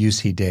from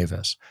UC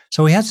Davis.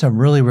 So we had some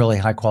really, really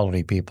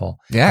high-quality people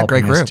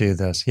helping us do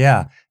this.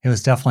 Yeah, it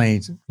was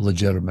definitely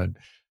legitimate.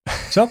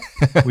 So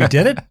we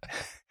did it.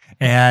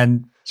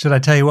 And should I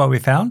tell you what we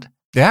found?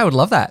 Yeah, I would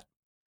love that.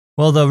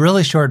 Well, the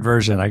really short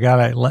version, I got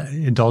to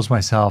indulge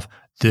myself.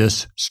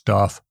 This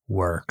stuff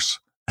works.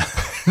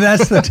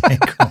 That's the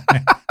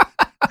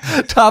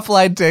takeaway. Top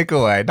line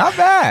takeaway. Not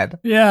bad.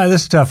 Yeah,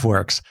 this stuff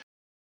works.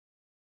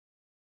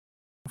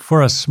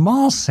 For a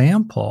small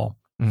sample,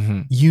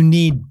 you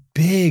need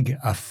big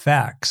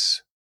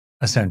effects,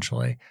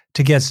 essentially,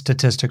 to get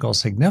statistical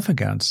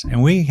significance.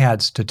 And we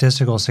had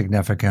statistical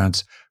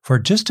significance for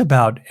just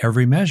about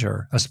every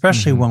measure,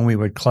 especially when we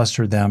would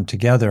cluster them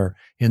together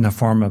in the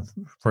form of,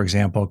 for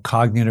example,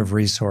 cognitive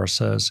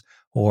resources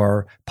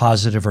or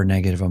positive or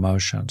negative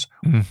emotions.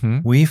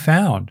 We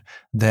found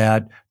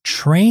that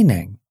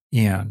training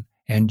in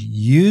and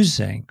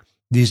using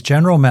these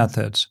general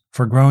methods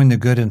for growing the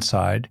good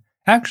inside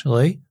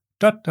actually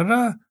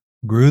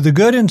grew the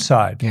good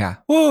inside. Yeah.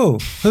 Whoa,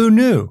 who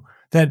knew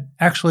that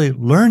actually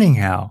learning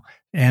how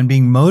and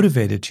being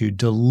motivated to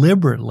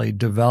deliberately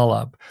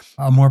develop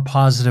a more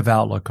positive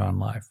outlook on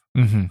life,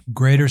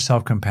 greater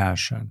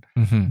self-compassion,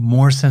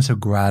 more sense of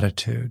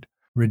gratitude,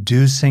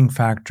 reducing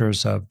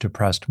factors of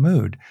depressed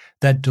mood,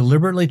 that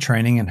deliberately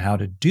training in how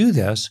to do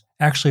this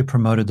actually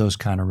promoted those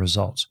kind of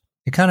results.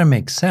 It kind of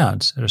makes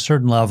sense. At a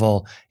certain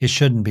level, it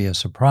shouldn't be a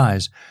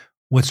surprise.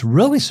 What's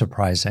really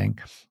surprising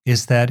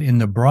is that in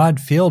the broad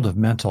field of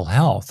mental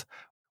health,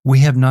 we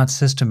have not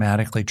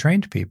systematically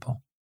trained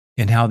people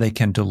in how they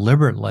can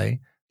deliberately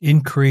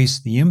increase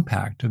the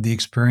impact of the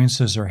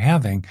experiences they're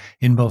having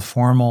in both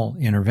formal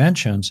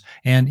interventions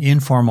and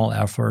informal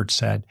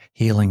efforts at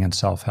healing and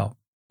self-help.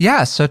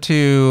 Yeah, so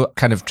to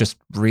kind of just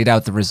read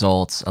out the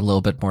results a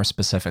little bit more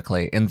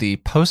specifically, in the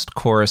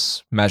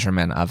post-course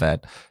measurement of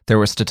it, there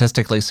were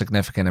statistically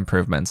significant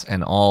improvements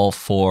in all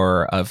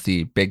 4 of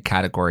the big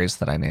categories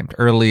that I named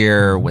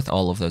earlier, with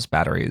all of those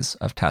batteries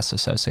of tests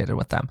associated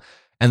with them.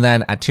 And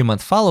then at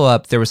 2-month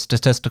follow-up, there was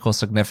statistical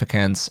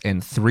significance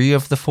in 3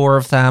 of the 4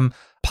 of them.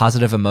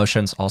 Positive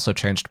emotions also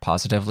changed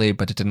positively,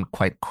 but it didn't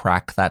quite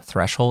crack that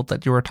threshold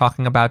that you were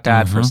talking about,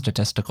 Dad, for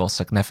statistical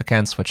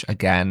significance, which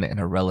again, in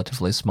a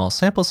relatively small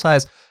sample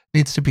size,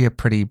 needs to be a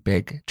pretty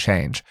big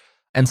change.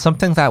 And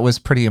something that was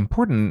pretty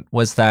important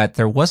was that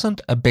there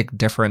wasn't a big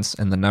difference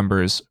in the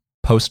numbers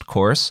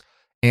post-course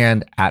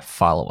and at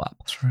follow-up.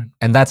 That's right.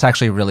 And that's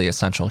actually really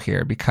essential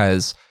here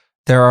because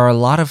there are a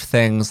lot of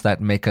things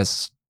that make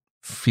us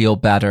feel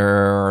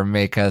better or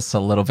make us a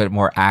little bit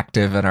more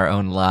active in our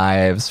own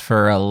lives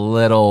for a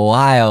little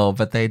while,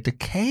 but they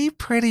decay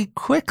pretty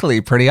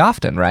quickly, pretty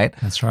often, right?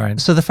 That's right.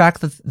 So the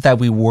fact that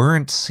we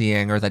weren't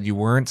seeing, or that you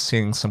weren't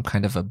seeing some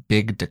kind of a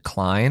big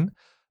decline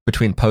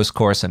between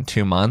post-course and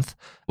 2-month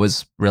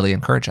was really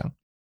encouraging.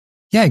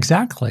 Yeah,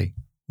 exactly.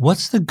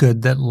 What's the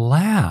good that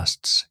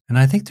lasts? And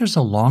I think there's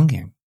a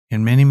longing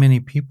in many, many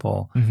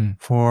people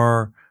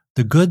for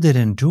the good that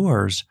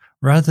endures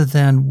rather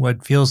than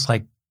what feels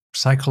like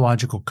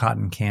psychological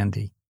cotton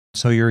candy.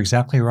 So you're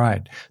exactly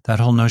right. That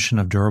whole notion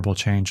of durable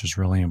change is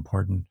really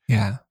important.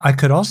 Yeah. I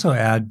could also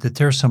add that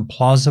there's some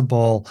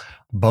plausible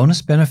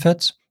bonus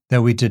benefits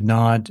that we did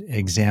not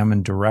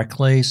examine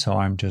directly. So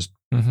I'm just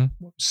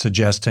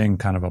suggesting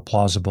kind of a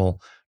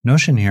plausible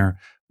notion here.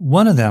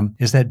 One of them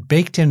is that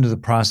baked into the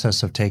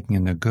process of taking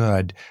in the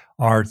good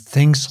are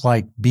things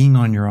like being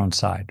on your own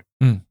side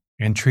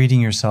and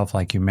treating yourself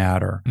like you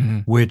matter,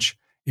 which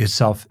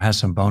itself has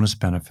some bonus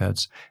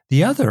benefits.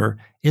 The other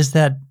is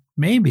that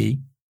maybe,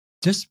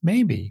 just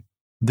maybe,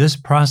 this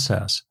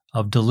process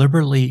of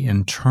deliberately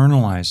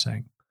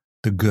internalizing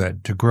the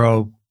good to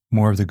grow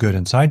more of the good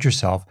inside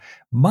yourself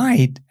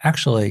might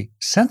actually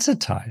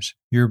sensitize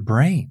your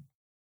brain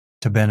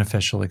to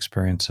beneficial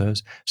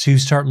experiences. So you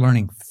start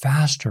learning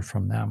faster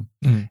from them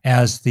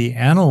as the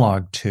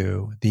analog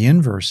to, the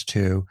inverse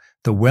to,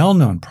 the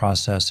well-known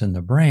process in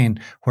the brain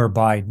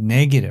whereby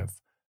negative,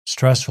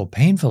 stressful,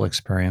 painful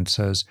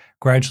experiences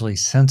gradually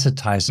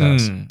sensitize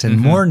us to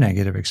more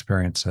negative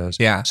experiences.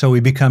 Yeah. So we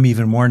become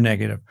even more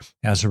negative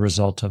as a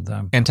result of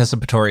them.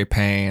 Anticipatory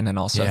pain and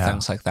also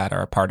things like that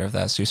are a part of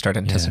this. You start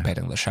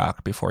anticipating the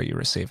shock before you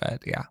receive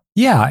it. Yeah.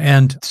 Yeah.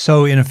 And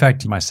so in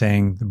effect, my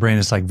saying the brain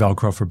is like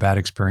Velcro for bad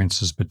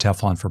experiences, but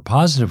Teflon for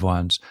positive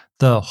ones,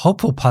 the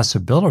hopeful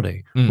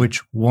possibility,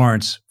 which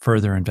warrants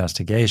further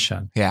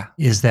investigation,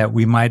 is that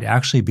we might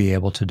actually be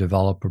able to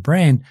develop a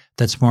brain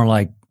that's more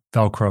like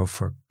Velcro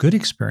for good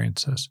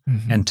experiences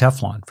and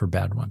Teflon for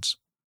bad ones.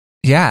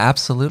 Yeah,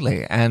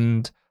 absolutely.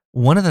 And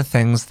one of the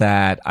things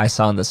that I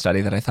saw in the study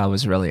that I thought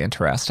was really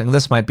interesting,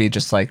 this might be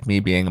just like me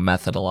being a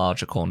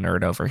methodological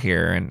nerd over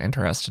here and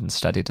interested in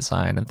study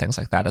design and things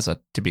like that, as a,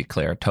 to be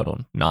clear, total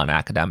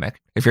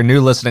non-academic. If you're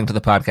new listening to the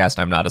podcast,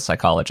 I'm not a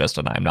psychologist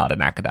and I'm not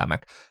an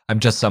academic.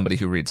 I'm just somebody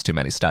who reads too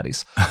many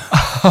studies.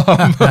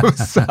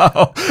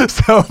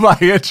 So my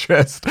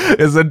interest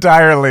is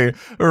entirely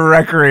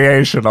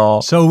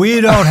recreational. So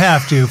we don't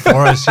have to,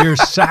 Forrest. You're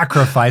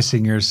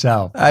sacrificing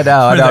yourself. I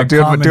know.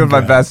 I'm doing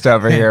my best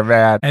over here,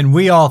 man. And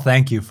we all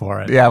thank you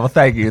for it. Yeah, well,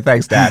 thank you.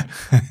 Thanks, Dad.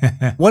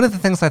 One of the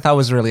things I thought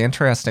was really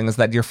interesting is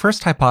that your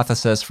first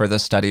hypothesis for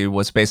this study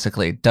was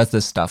basically, does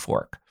this stuff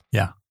work?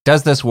 Yeah.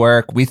 Does this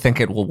work? We think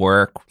it will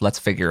work. Let's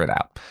figure it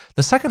out.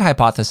 The second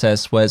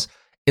hypothesis was,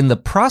 in the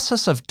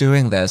process of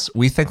doing this,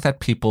 we think that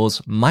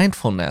people's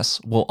mindfulness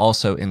will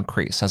also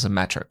increase as a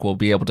metric. We'll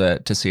be able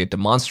to see a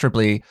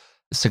demonstrably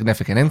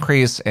significant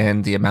increase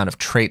in the amount of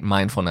trait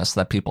mindfulness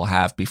that people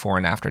have before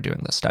and after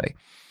doing this study.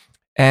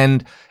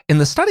 And in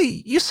the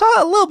study, you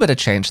saw a little bit of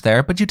change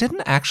there, but you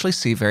didn't actually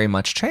see very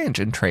much change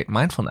in trait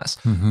mindfulness.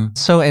 Mm-hmm.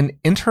 So an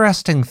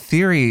interesting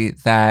theory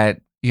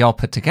that y'all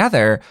put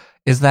together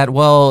is that,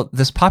 well,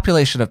 this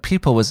population of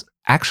people was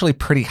actually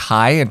pretty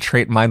high in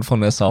trait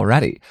mindfulness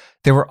already.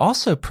 They were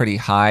also pretty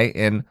high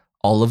in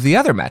all of the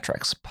other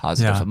metrics,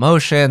 positive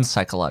emotions,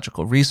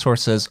 psychological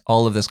resources,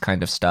 all of this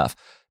kind of stuff,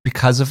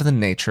 because of the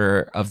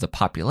nature of the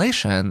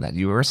population that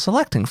you were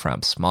selecting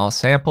from. Small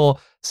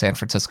sample, San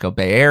Francisco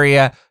Bay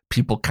Area,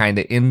 people kind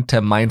of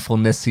into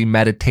mindfulness-y,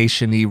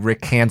 meditation-y,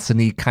 Rick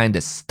Hansen-y kind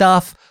of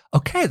stuff.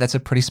 Okay, that's a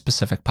pretty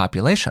specific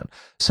population.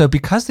 So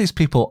because these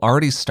people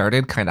already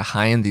started kind of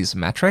high in these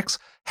metrics,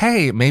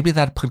 hey, maybe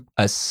that put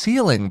a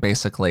ceiling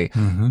basically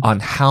on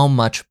how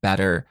much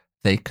better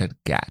they could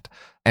get.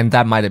 And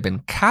that might have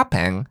been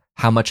capping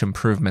how much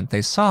improvement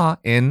they saw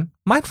in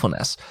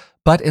mindfulness.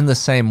 But in the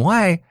same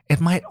way,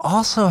 it might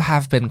also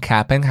have been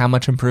capping how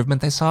much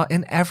improvement they saw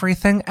in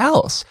everything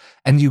else.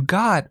 And you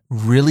got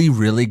really,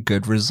 really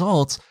good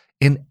results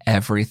in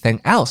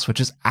everything else, which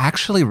is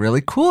actually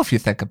really cool if you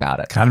think about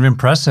it. Kind of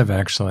impressive,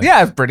 actually.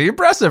 Yeah, it's pretty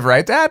impressive,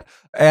 right, Dad?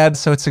 And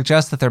so it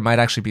suggests that there might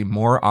actually be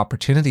more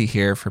opportunity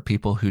here for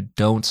people who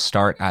don't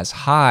start as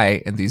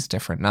high in these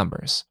different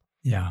numbers.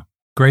 Yeah,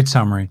 great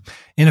summary.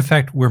 In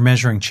effect, we're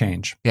measuring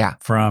change. Yeah.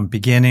 From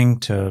beginning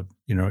to,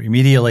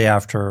 immediately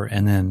after,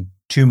 and then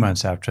 2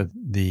 months after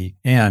the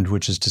end,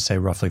 which is to say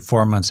roughly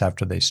 4 months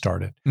after they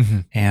started. Mm-hmm.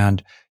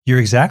 And you're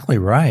exactly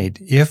right.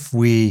 If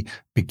we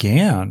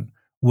began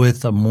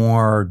with a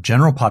more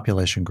general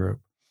population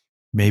group,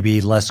 maybe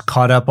less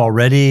caught up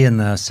already in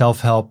the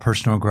self-help,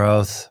 personal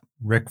growth,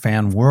 Rick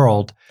Van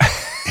world,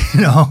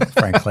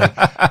 frankly,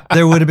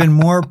 there would have been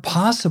more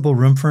possible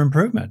room for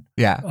improvement.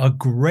 Yeah. A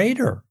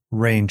greater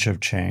range of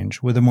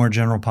change with a more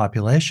general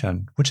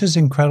population, which is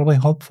incredibly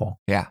hopeful.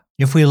 Yeah.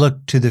 If we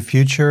look to the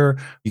future,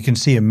 you can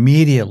see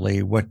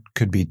immediately what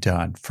could be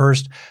done.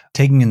 First,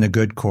 taking in the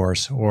good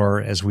course,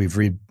 or as we've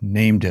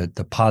renamed it,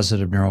 the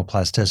positive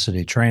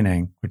neuroplasticity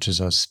training, which is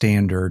a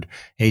standard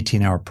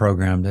 18-hour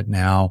program that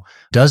now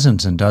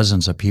dozens and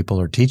dozens of people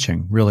are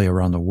teaching really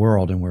around the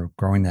world, and we're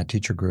growing that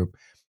teacher group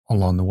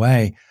along the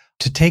way,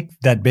 to take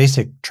that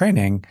basic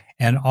training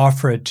and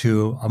offer it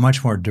to a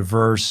much more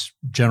diverse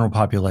general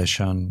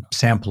population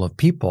sample of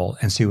people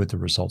and see what the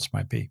results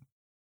might be.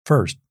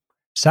 First.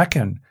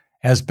 Second,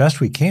 as best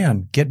we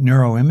can, get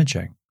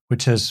neuroimaging,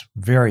 which is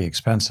very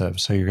expensive.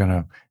 So you're going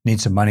to need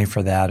some money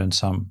for that and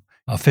some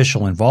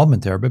official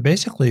involvement there. But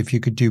basically, if you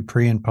could do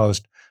pre and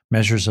post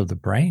measures of the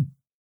brain,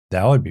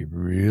 that would be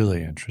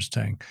really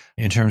interesting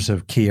in terms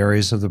of key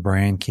areas of the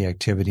brain, key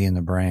activity in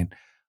the brain.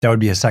 That would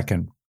be a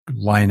second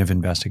line of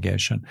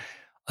investigation.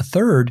 A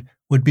third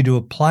would be to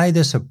apply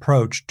this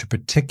approach to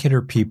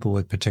particular people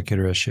with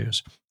particular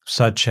issues,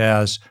 such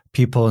as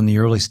people in the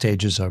early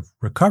stages of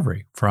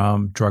recovery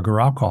from drug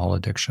or alcohol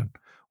addiction,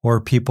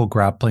 or people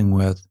grappling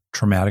with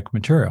traumatic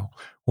material,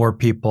 or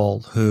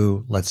people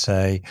who, let's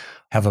say,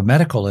 have a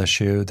medical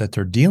issue that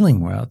they're dealing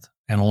with.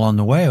 And along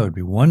the way, it would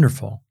be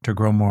wonderful to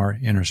grow more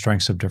inner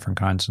strengths of different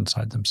kinds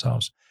inside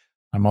themselves.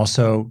 I'm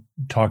also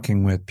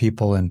talking with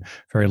people in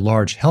very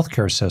large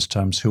healthcare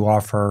systems who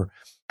offer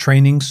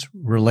trainings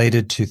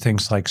related to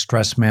things like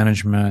stress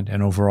management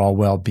and overall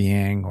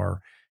well-being,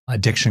 or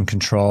addiction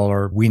control,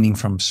 or weaning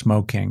from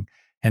smoking,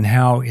 and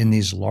how in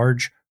these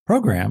large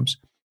programs,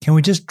 can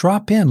we just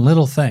drop in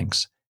little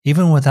things,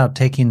 even without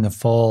taking the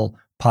full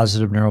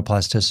positive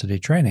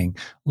neuroplasticity training,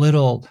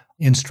 little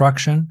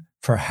instruction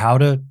for how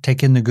to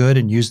take in the good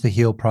and use the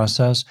heal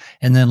process,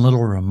 and then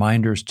little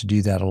reminders to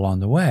do that along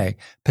the way,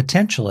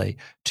 potentially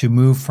to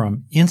move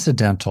from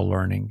incidental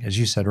learning, as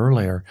you said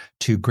earlier,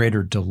 to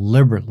greater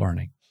deliberate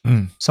learning.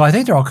 So I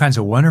think there are all kinds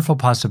of wonderful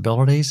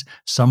possibilities,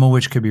 some of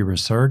which could be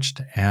researched.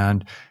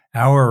 And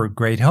our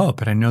great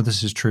hope, and I know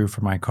this is true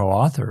for my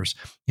co-authors,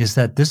 is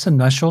that this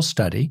initial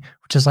study,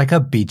 which is like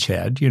a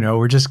beachhead,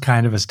 we're just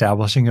kind of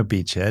establishing a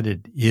beachhead.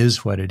 It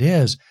is what it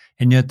is.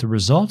 And yet the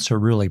results are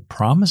really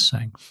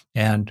promising.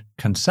 And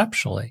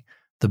conceptually,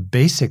 the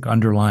basic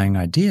underlying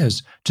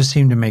ideas just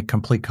seem to make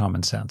complete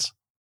common sense.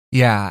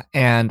 Yeah,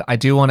 and I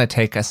do want to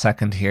take a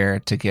second here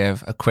to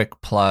give a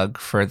quick plug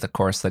for the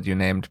course that you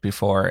named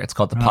before. It's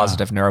called the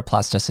Positive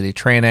Neuroplasticity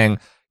Training.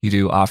 You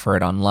do offer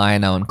it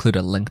online. I'll include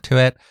a link to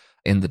it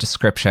in the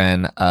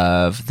description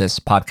of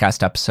this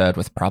podcast episode,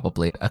 with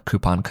probably a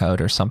coupon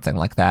code or something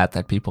like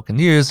that people can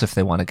use if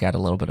they want to get a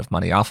little bit of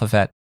money off of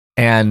it.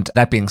 And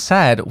that being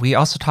said, we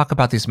also talk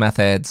about these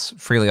methods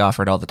freely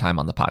offered all the time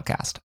on the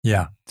podcast.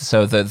 Yeah.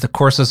 So the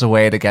course is a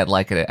way to get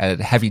like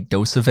a heavy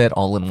dose of it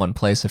all in one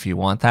place if you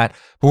want that.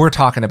 But we're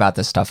talking about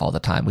this stuff all the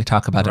time. We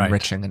talk about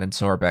enriching and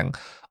absorbing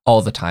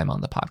all the time on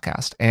the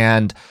podcast.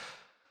 And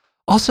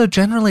also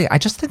generally, I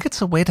just think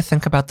it's a way to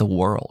think about the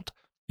world.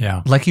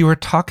 Yeah. Like you were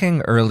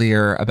talking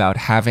earlier about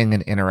having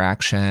an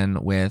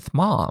interaction with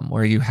mom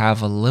where you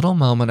have a little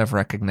moment of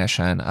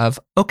recognition of,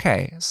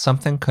 okay,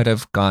 something could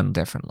have gone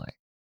differently.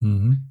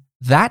 Mm-hmm.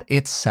 That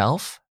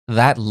itself,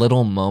 that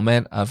little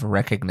moment of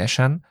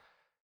recognition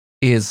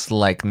is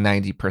like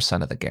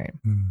 90% of the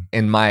game,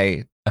 in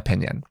my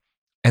opinion.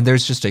 And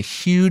there's just a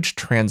huge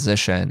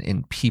transition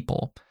in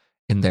people,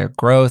 in their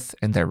growth,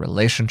 in their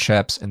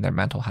relationships, in their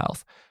mental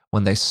health,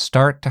 when they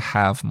start to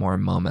have more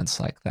moments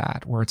like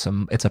that, where it's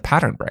a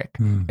pattern break.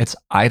 It's,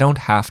 I don't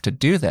have to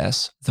do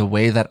this the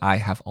way that I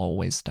have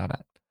always done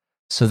it.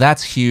 So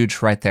that's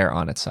huge right there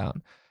on its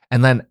own.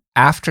 And then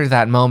after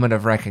that moment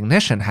of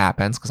recognition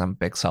happens, because I'm a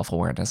big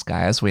self-awareness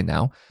guy, as we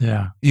know,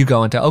 you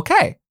go into,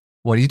 okay,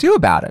 what do you do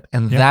about it?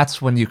 And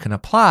that's when you can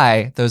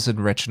apply those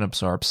enrich and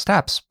absorb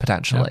steps,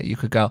 potentially. You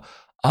could go,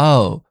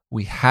 oh,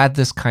 we had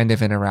this kind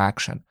of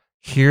interaction.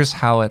 Here's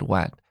how it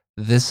went.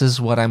 This is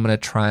what I'm going to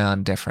try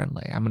on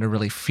differently. I'm going to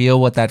really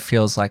feel what that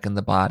feels like in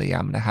the body.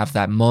 I'm going to have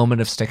that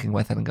moment of sticking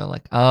with it and go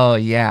like, oh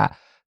yeah,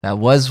 that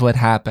was what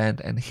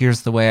happened, and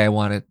here's the way I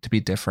want it to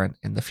be different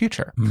in the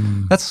future.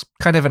 That's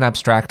kind of an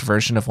abstract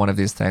version of one of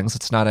these things.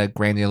 It's not a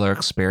granular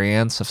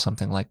experience of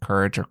something like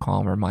courage or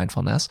calm or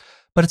mindfulness,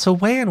 but it's a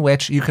way in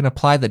which you can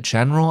apply the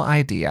general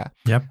idea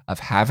of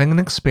having an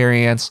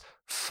experience,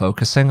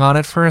 focusing on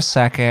it for a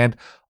second,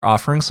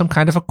 offering some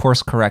kind of a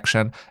course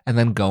correction, and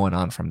then going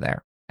on from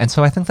there. And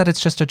so I think that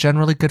it's just a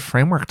generally good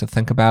framework to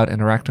think about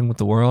interacting with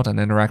the world and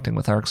interacting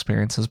with our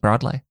experiences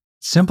broadly.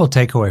 Simple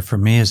takeaway for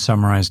me is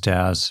summarized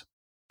as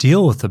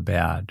deal with the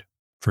bad,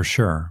 for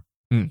sure,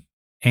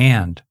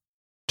 and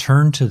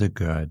turn to the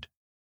good,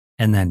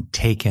 and then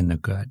take in the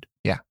good.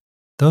 Yeah.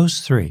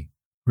 Those three,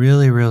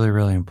 really, really,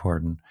 really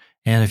important.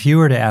 And if you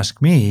were to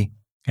ask me,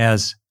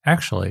 as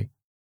actually,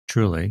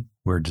 truly,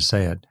 weird to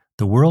say it,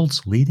 the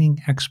world's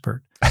leading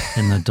expert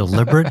in the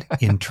deliberate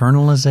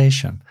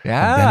internalization of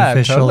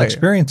beneficial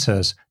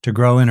experiences to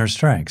grow inner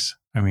strengths.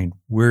 I mean,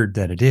 weird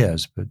that it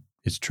is, but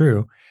it's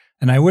true.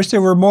 And I wish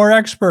there were more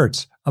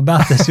experts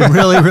about this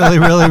really, really,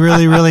 really,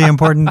 really, really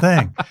important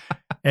thing.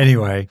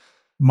 Anyway,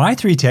 my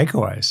three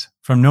takeaways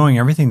from knowing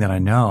everything that I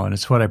know, and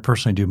it's what I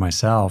personally do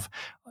myself,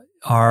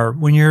 are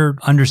when you're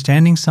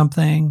understanding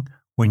something,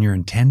 when you're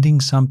intending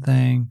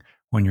something,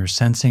 when you're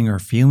sensing or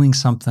feeling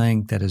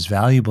something that is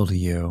valuable to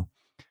you,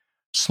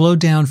 slow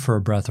down for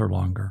a breath or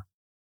longer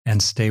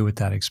and stay with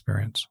that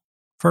experience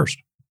first.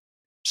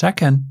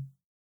 Second,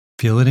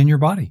 feel it in your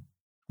body.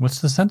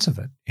 What's the sense of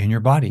it in your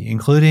body,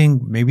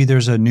 including maybe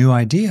there's a new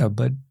idea,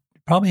 but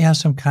it probably has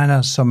some kind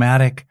of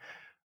somatic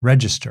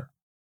register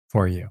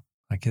for you.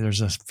 Like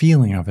there's a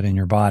feeling of it in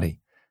your body.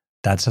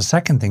 That's a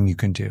second thing you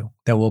can do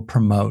that will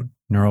promote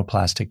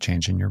neuroplastic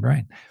change in your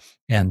brain.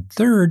 And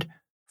third,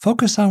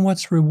 focus on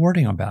what's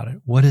rewarding about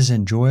it. What is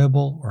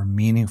enjoyable or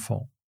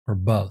meaningful or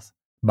both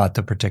about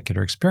the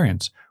particular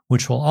experience,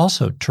 which will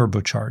also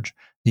turbocharge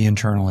the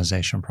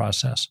internalization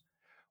process.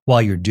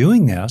 While you're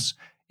doing this,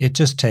 it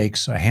just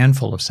takes a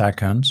handful of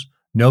seconds.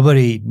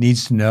 Nobody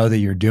needs to know that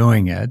you're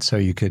doing it. So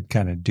you could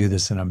kind of do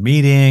this in a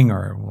meeting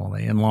or while the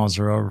in-laws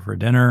are over for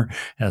dinner,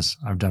 as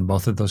I've done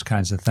both of those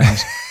kinds of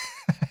things.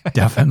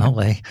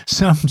 Definitely.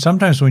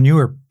 Sometimes when you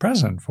were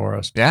present for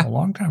us a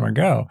long time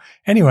ago.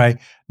 Anyway,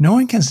 no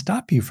one can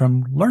stop you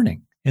from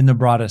learning in the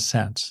broadest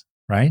sense,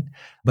 right?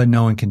 But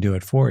no one can do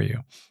it for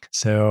you.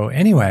 So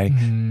anyway,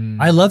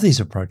 I love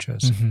these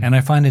approaches and I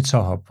find it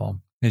so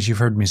helpful. As you've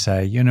heard me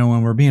say,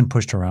 when we're being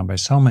pushed around by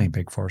so many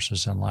big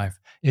forces in life,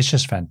 it's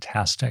just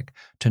fantastic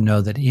to know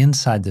that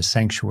inside the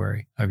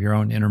sanctuary of your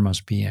own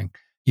innermost being,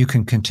 you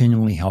can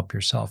continually help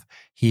yourself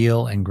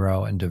heal and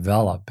grow and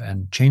develop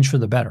and change for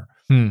the better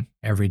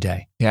every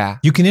day. Yeah.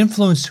 You can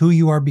influence who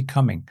you are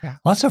becoming. Yeah.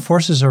 Lots of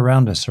forces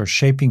around us are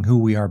shaping who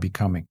we are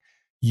becoming.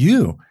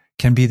 You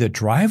can be the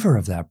driver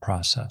of that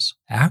process,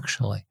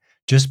 actually,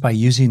 just by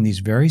using these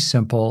very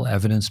simple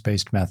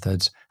evidence-based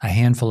methods a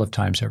handful of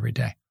times every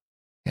day.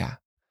 Yeah.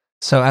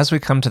 So as we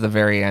come to the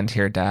very end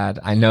here, Dad,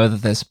 I know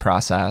that this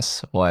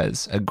process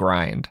was a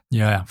grind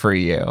for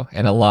you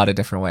in a lot of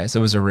different ways. It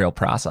was a real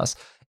process.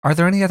 Are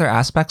there any other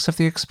aspects of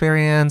the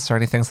experience or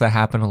any things that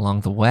happened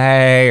along the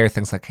way or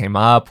things that came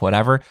up,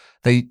 whatever,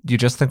 that you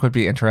just think would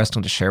be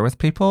interesting to share with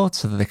people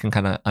so that they can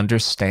kind of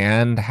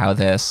understand how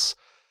this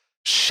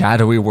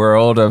shadowy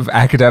world of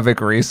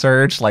academic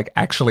research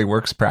actually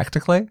works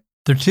practically?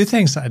 There are two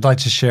things I'd like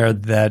to share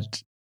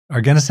that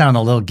are going to sound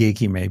a little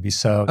geeky maybe.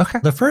 So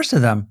the first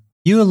of them,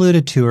 you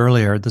alluded to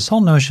earlier, this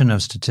whole notion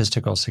of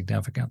statistical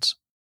significance.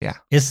 Yeah.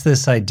 It's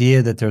this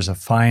idea that there's a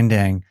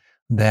finding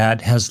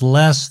that has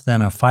less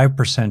than a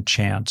 5%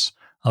 chance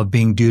of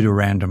being due to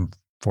random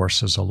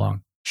forces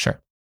alone.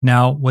 Sure.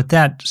 Now, what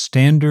that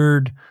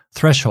standard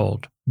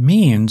threshold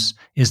means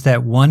is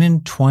that 1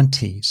 in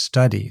 20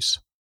 studies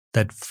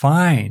that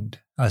find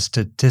a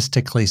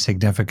statistically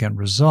significant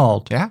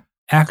result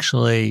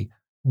actually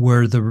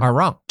were are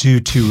wrong due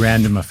to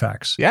random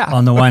effects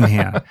on the one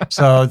hand.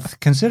 So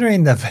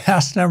considering the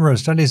vast number of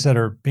studies that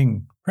are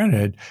being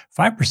printed,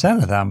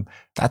 5% of them,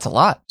 that's a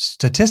lot.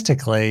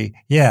 Statistically,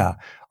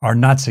 are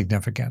not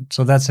significant.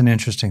 So that's an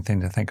interesting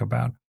thing to think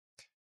about.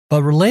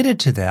 But related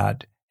to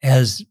that,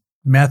 as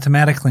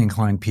mathematically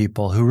inclined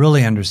people who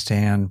really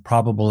understand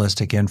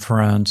probabilistic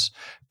inference,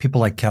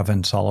 people like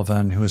Kevin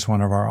Sullivan, who is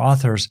one of our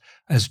authors,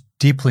 as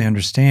deeply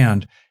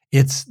understand,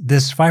 it's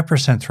this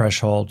 5%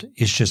 threshold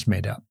is just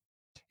made up.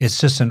 It's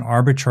just an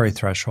arbitrary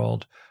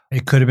threshold.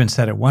 It could have been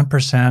set at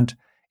 1%.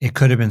 It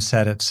could have been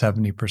set at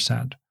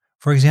 70%.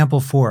 For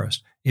example,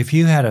 Forrest, if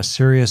you had a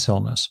serious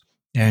illness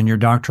and your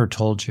doctor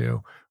told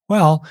you,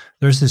 well,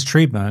 there's this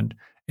treatment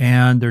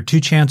and there are 2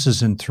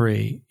 chances in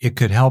 3 it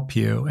could help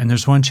you, and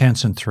there's 1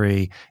 chance in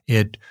 3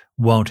 it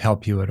won't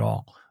help you at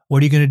all.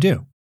 What are you going to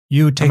do?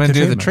 You would take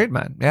the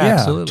treatment. Yeah,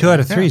 absolutely. 2 out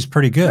of 3 is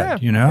pretty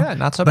good, Yeah,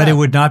 not so bad. But it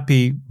would not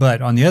be,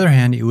 but on the other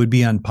hand, it would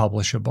be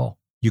unpublishable.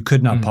 You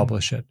could not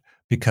publish it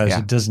because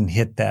it doesn't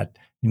hit that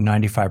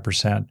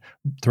 95%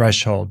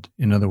 threshold.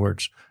 In other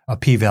words, a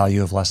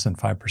p-value of less than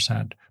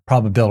 5%.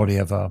 Probability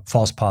of a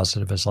false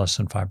positive is less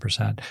than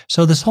 5%.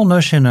 So this whole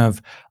notion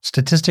of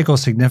statistical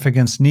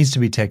significance needs to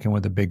be taken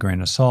with a big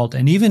grain of salt.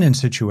 And even in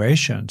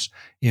situations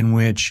in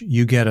which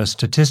you get a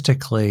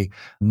statistically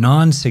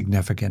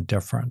non-significant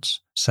difference,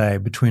 say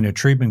between a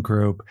treatment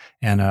group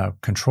and a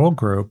control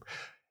group,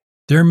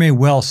 there may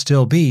well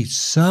still be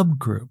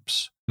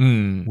subgroups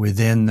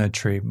within the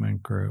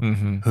treatment group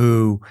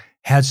who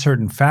had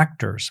certain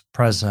factors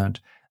present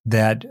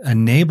that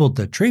enabled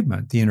the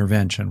treatment, the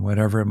intervention,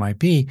 whatever it might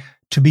be,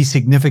 to be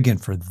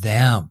significant for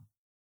them.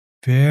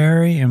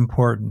 Very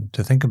important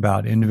to think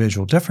about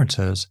individual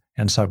differences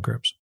and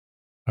subgroups.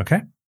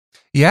 Okay?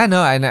 Yeah,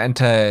 no, and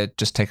to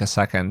just take a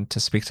second to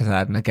speak to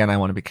that, and again, I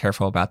want to be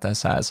careful about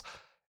this as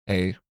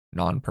a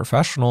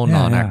non-professional,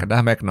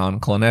 non-academic,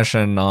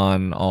 non-clinician,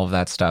 non-all of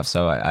that stuff,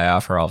 so I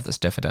offer all of this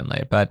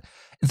diffidently. But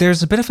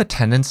there's a bit of a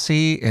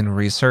tendency in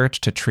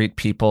research to treat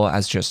people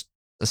as just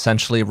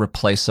essentially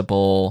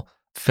replaceable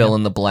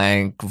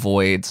fill-in-the-blank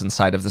voids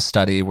inside of the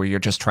study where you're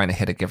just trying to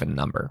hit a given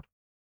number.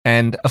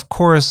 And of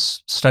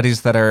course,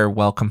 studies that are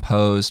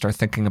well-composed are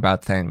thinking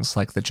about things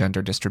like the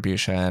gender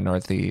distribution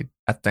or the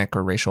ethnic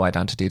or racial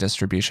identity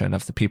distribution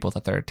of the people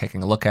that they're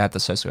taking a look at, the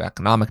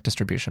socioeconomic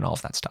distribution, all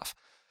of that stuff.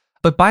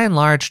 But by and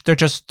large, they're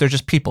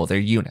just people, they're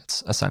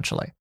units,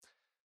 essentially.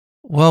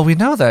 Well, we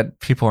know that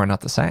people are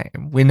not the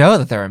same. We know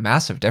that there are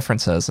massive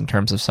differences in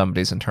terms of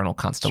somebody's internal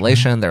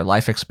constellation, their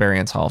life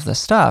experience, all of this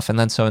stuff. And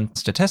then so in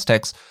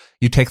statistics,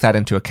 you take that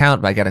into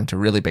account by getting to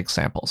really big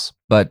samples.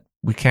 But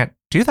we can't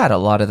do that a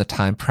lot of the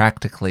time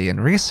practically in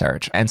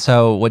research. And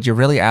so what you're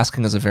really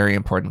asking is a very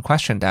important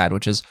question, Dad,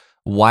 which is,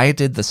 why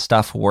did the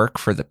stuff work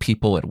for the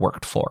people it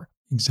worked for?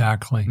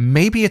 Exactly.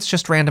 Maybe it's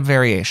just random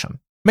variation.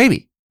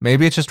 Maybe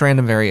it's just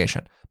random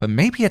variation. But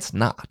maybe it's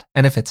not.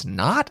 And if it's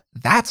not,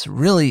 that's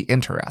really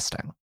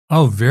interesting.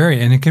 Oh,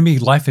 very. And it can be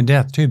life and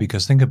death too,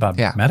 because think about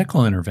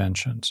medical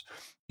interventions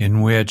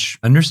in which,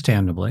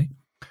 understandably,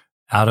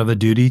 out of a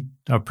duty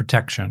of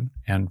protection,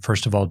 and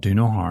first of all, do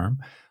no harm,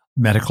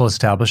 medical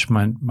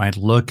establishment might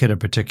look at a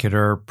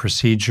particular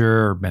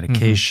procedure or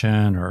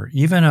medication or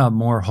even a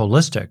more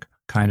holistic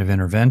kind of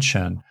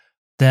intervention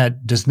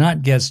that does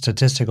not get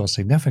statistical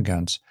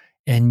significance.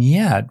 And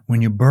yet,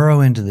 when you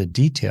burrow into the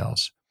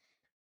details,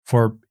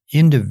 for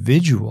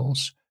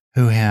individuals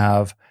who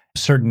have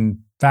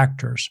certain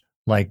factors,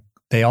 like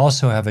they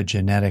also have a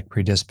genetic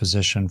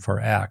predisposition for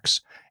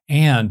X,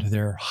 and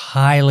they're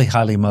highly,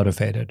 highly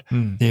motivated,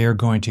 they are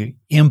going to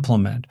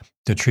implement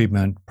the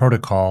treatment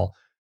protocol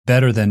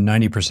better than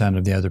 90%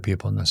 of the other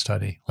people in the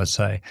study, let's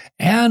say.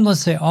 And let's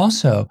say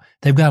also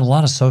they've got a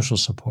lot of social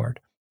support.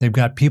 They've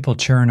got people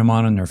cheering them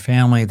on in their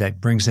family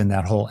that brings in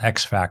that whole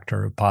X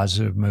factor of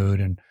positive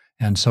mood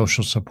and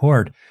social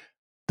support.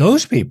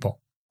 Those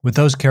people with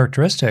those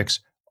characteristics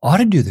ought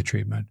to do the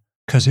treatment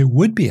because it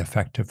would be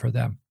effective for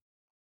them.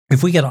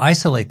 If we could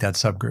isolate that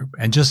subgroup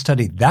and just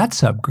study that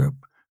subgroup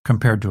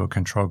compared to a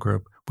control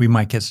group, we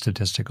might get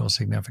statistical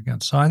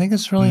significance. So I think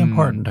it's really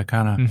important to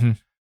kind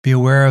of be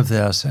aware of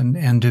this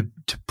and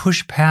to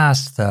push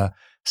past the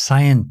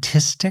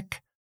scientistic,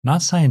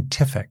 not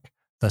scientific,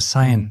 the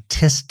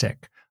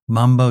scientistic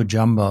mumbo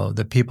jumbo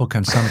that people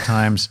can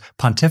sometimes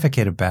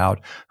pontificate about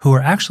who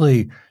are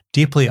actually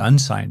deeply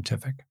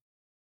unscientific.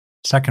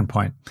 Second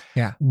point,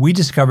 we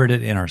discovered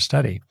it in our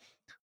study.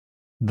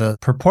 The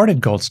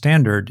purported gold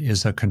standard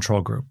is a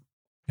control group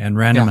and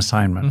random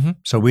assignment.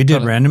 So we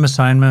did random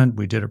assignment.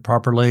 We did it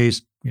properly.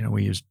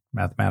 We used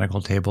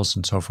mathematical tables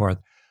and so forth.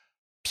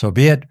 So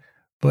be it.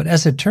 But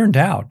as it turned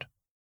out,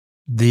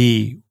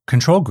 the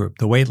control group,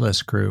 the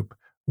waitlist group,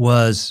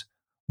 was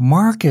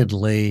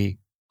markedly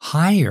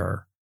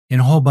higher in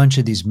a whole bunch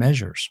of these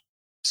measures.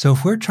 So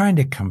if we're trying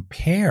to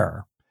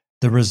compare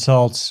the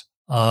results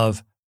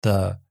of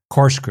the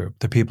course group,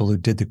 the people who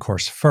did the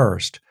course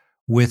first,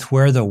 with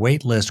where the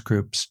waitlist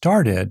group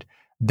started,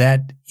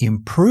 that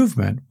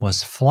improvement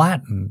was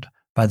flattened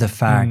by the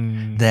fact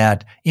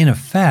that, in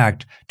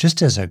effect,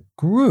 just as a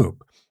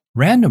group,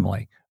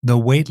 randomly, the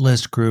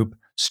waitlist group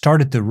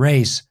started the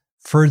race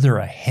further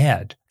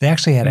ahead. They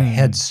actually had a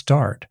head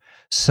start.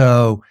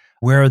 So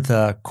where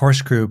the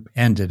course group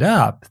ended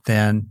up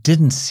then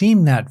didn't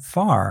seem that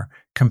far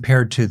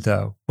compared to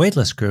the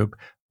waitlist group.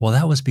 Well,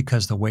 that was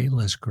because the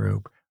waitlist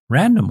group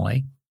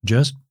randomly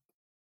just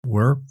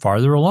were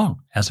farther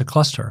along as a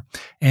cluster.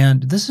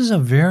 And this is a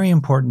very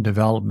important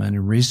development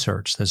in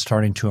research that's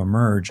starting to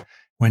emerge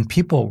when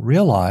people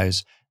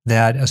realize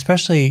that,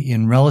 especially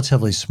in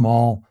relatively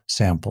small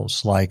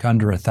samples, like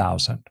under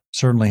 1,000,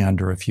 certainly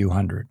under a few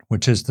hundred,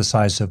 which is the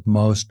size of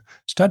most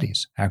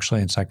studies,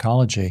 actually, in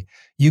psychology,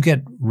 you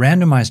get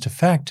randomized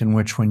effect in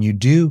which when you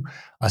do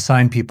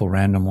assign people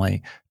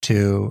randomly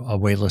to a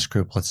waitlist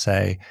group, let's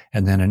say,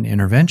 and then an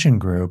intervention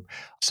group,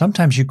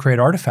 sometimes you create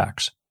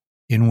artifacts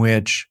in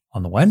which,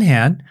 on the one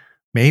hand,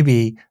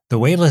 maybe the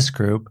waitlist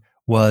group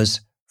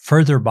was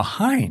further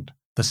behind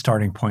the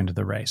starting point of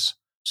the race.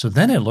 So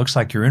then it looks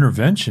like your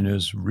intervention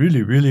is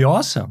really, really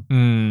awesome.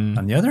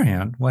 On the other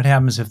hand, what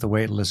happens if the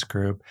waitlist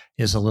group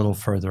is a little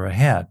further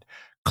ahead?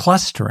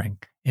 Clustering,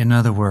 in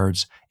other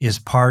words, is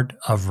part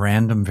of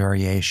random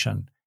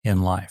variation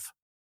in life.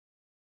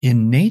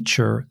 In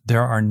nature,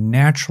 there are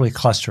naturally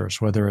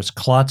clusters, whether it's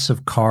clots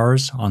of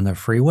cars on the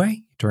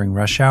freeway during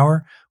rush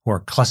hour or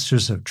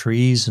clusters of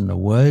trees in the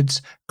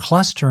woods.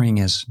 Clustering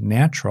is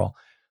natural.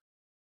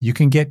 You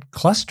can get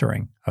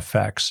clustering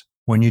effects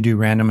when you do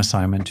random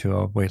assignment to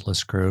a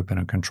waitlist group and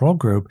a control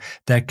group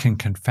that can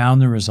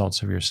confound the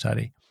results of your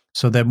study.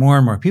 So that more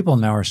and more people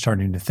now are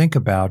starting to think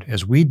about,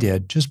 as we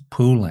did, just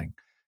pooling.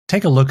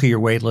 Take a look at your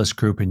waitlist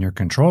group and your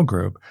control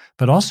group,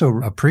 but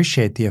also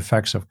appreciate the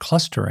effects of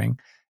clustering.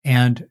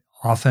 And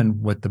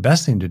often what the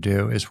best thing to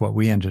do is what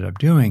we ended up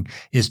doing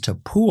is to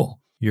pool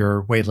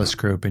your waitlist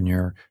group and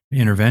your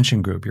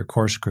intervention group, your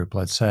course group,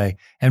 let's say,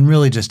 and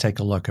really just take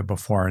a look at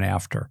before and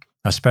after,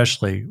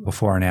 especially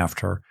before and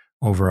after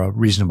over a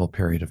reasonable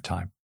period of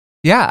time.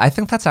 Yeah, I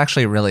think that's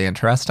actually really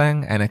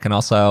interesting. And it can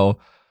also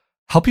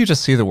help you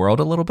just see the world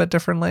a little bit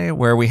differently,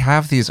 where we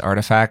have these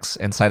artifacts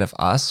inside of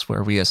us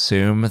where we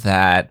assume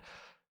that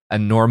a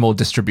normal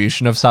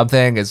distribution of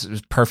something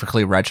is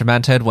perfectly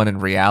regimented, when in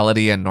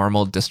reality, a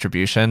normal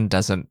distribution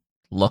doesn't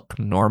look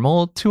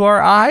normal to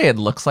our eye. It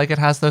looks like it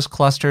has those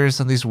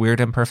clusters and these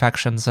weird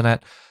imperfections in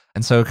it.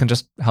 And so it can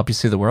just help you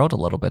see the world a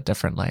little bit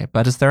differently.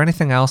 But is there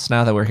anything else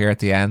now that we're here at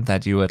the end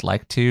that you would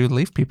like to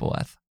leave people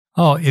with?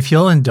 Oh, if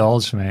you'll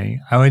indulge me,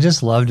 I would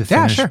just love to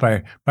finish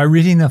by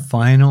reading the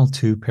final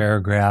 2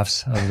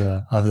 paragraphs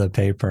of the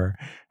paper.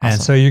 Awesome.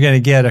 And so you're going to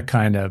get a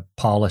kind of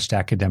polished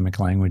academic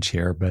language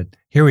here, but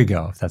here we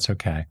go, if that's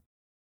okay.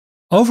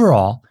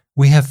 Overall,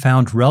 we have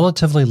found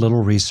relatively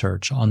little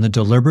research on the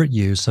deliberate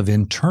use of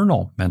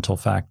internal mental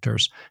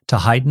factors to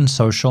heighten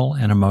social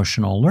and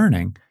emotional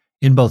learning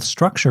in both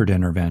structured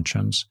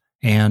interventions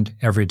and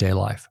everyday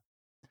life.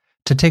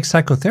 To take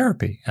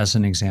psychotherapy as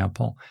an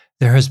example,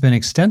 there has been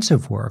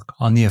extensive work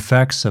on the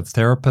effects of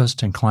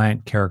therapist and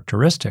client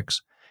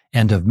characteristics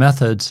and of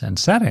methods and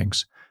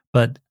settings,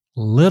 but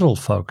little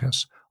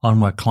focus on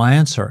what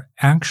clients are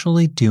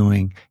actually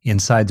doing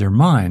inside their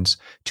minds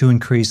to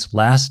increase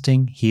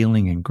lasting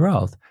healing and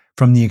growth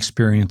from the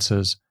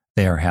experiences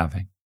they are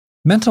having.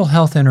 Mental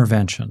health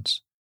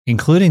interventions,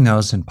 including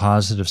those in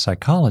positive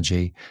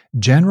psychology,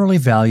 generally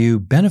value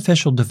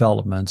beneficial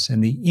developments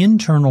in the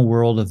internal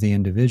world of the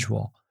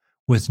individual,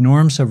 with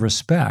norms of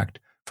respect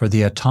for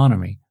the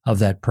autonomy of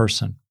that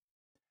person.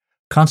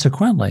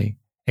 Consequently,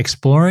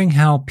 exploring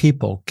how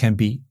people can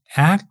be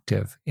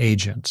active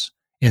agents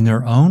in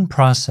their own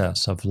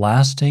process of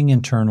lasting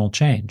internal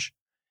change,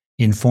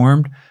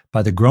 informed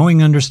by the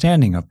growing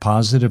understanding of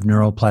positive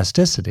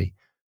neuroplasticity,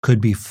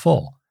 could be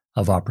full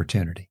of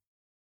opportunity.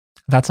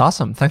 That's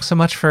awesome. Thanks so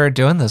much for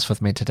doing this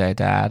with me today,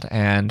 Dad,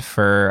 and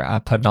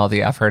for putting all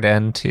the effort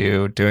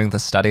into doing the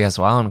study as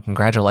well, and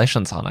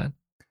congratulations on it.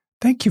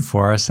 Thank you,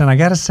 Forrest. And I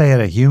got to say,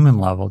 at a human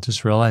level,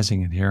 just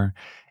realizing it here,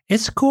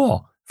 it's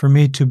cool for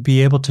me to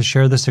be able to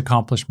share this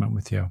accomplishment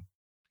with you.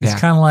 It's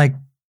kind of like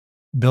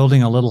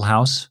building a little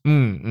house.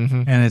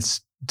 And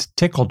it's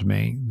tickled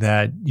me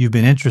that you've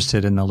been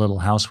interested in the little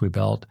house we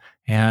built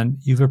and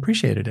you've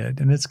appreciated it.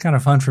 And it's kind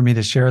of fun for me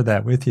to share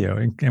that with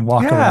you and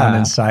walk around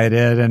inside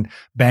it and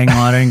bang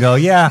on it and go,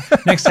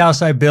 next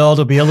house I build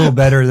will be a little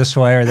better this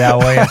way or that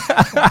way.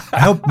 I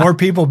hope more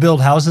people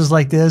build houses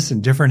like this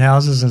and different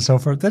houses and so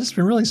forth. That's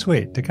been really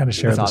sweet to kind of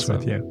share this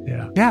with you.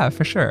 Yeah,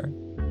 for sure.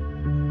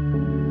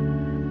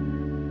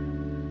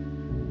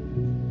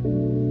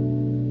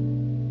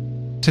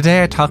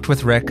 Today I talked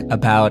with Rick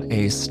about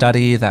a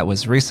study that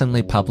was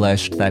recently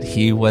published that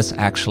he was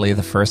actually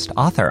the first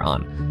author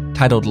on,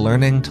 titled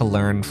Learning to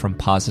Learn from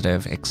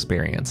Positive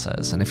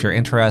Experiences. And if you're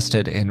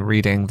interested in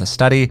reading the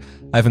study,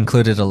 I've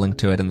included a link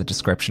to it in the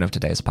description of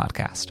today's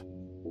podcast.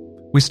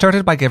 We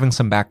started by giving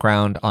some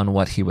background on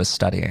what he was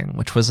studying,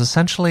 which was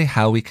essentially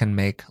how we can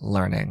make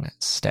learning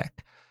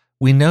stick.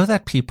 We know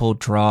that people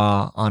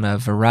draw on a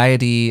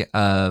variety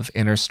of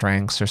inner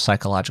strengths or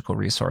psychological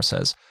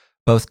resources,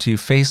 both to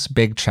face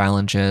big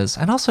challenges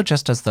and also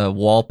just as the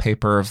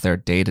wallpaper of their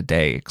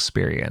day-to-day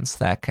experience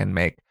that can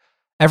make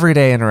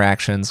everyday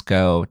interactions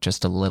go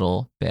just a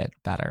little bit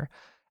better.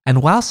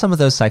 And while some of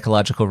those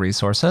psychological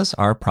resources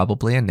are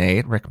probably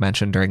innate, Rick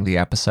mentioned during the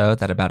episode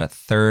that about a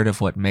third of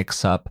what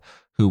makes up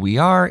who we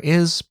are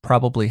is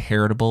probably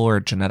heritable or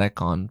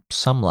genetic on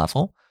some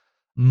level.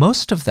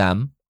 Most of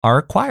them are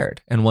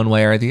acquired in one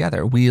way or the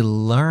other. We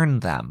learn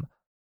them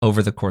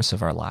over the course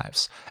of our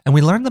lives, and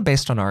we learn them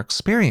based on our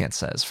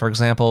experiences. For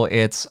example,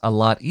 it's a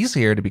lot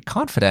easier to be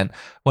confident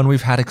when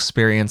we've had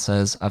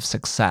experiences of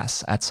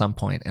success at some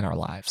point in our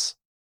lives.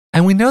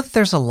 And we know that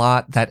there's a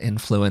lot that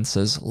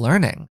influences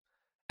learning.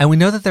 And we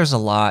know that there's a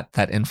lot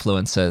that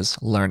influences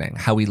learning,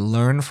 how we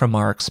learn from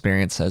our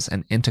experiences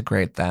and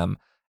integrate them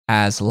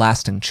as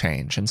lasting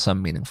change in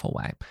some meaningful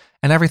way.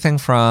 And everything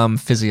from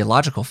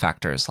physiological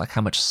factors, like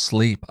how much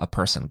sleep a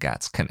person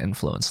gets, can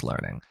influence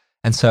learning.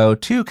 And so,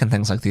 too, can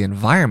things like the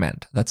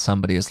environment that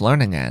somebody is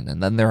learning in.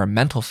 And then there are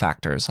mental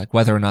factors, like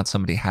whether or not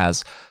somebody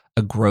has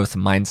a growth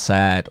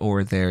mindset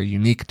or their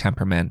unique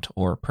temperament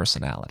or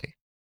personality.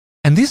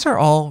 And these are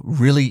all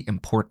really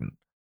important.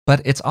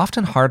 But it's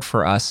often hard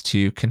for us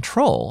to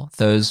control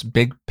those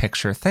big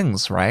picture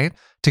things, right?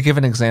 To give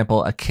an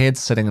example, a kid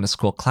sitting in a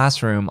school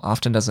classroom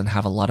often doesn't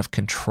have a lot of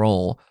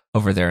control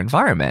over their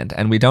environment,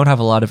 and we don't have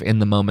a lot of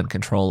in-the-moment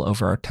control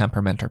over our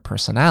temperament or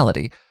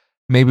personality.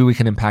 Maybe we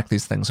can impact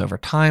these things over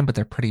time, but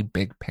they're pretty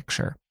big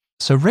picture.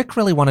 So Rick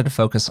really wanted to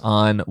focus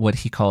on what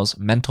he calls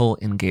mental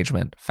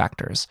engagement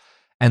factors.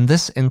 And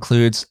this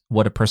includes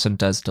what a person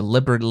does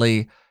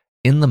deliberately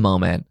in the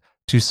moment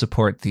to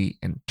support the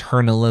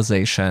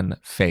internalization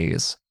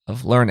phase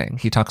of learning.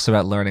 He talks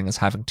about learning as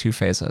having two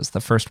phases.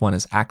 The first one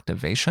is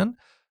activation,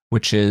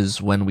 which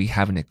is when we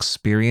have an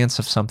experience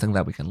of something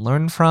that we can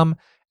learn from.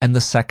 And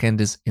the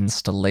second is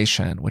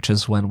installation, which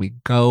is when we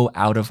go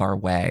out of our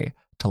way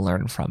to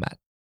learn from it.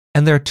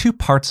 And there are two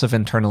parts of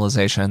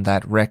internalization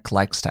that Rick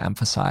likes to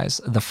emphasize.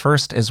 The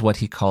first is what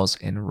he calls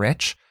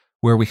enrich,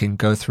 where we can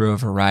go through a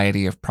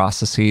variety of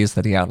processes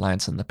that he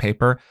outlines in the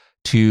paper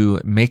to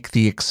make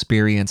the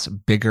experience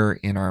bigger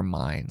in our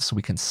minds. So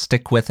we can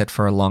stick with it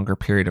for a longer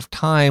period of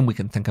time. We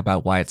can think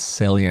about why it's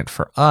salient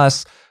for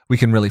us. We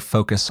can really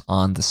focus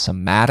on the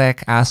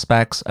somatic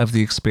aspects of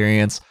the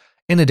experience,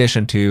 in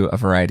addition to a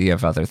variety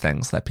of other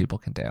things that people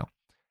can do.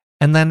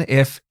 And then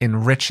if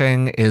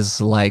enriching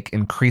is like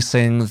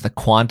increasing the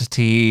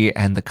quantity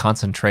and the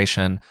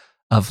concentration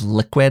of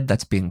liquid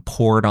that's being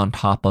poured on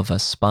top of a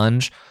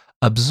sponge,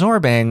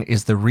 absorbing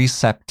is the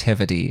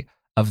receptivity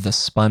of the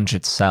sponge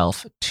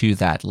itself to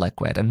that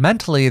liquid. And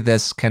mentally,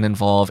 this can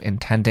involve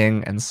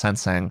intending and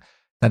sensing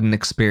that an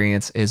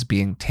experience is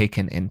being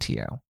taken into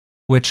you,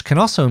 which can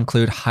also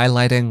include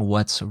highlighting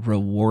what's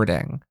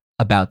rewarding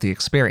about the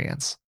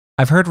experience.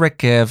 I've heard Rick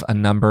give a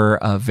number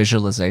of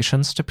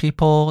visualizations to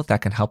people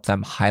that can help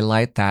them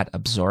highlight that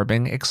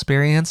absorbing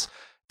experience.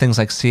 Things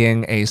like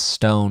seeing a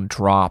stone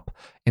drop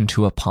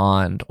into a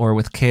pond, or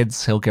with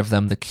kids, he'll give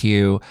them the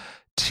cue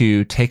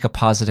to take a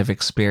positive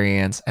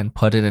experience and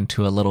put it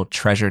into a little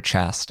treasure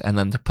chest, and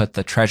then to put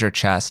the treasure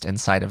chest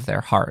inside of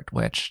their heart,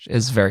 which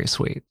is very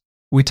sweet.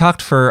 We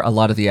talked for a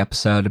lot of the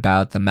episode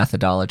about the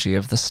methodology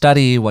of the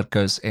study, what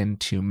goes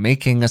into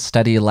making a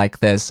study like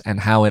this, and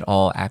how it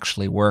all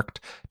actually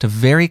worked. To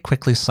very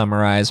quickly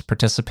summarize,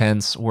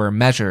 participants were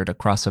measured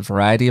across a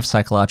variety of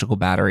psychological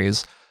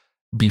batteries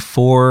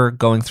before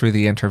going through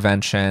the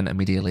intervention,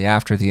 immediately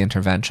after the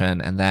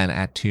intervention, and then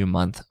at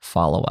 2-month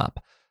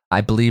follow-up. I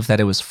believe that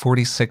it was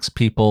 46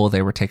 people.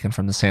 They were taken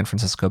from the San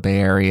Francisco Bay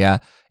Area.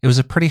 It was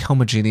a pretty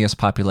homogeneous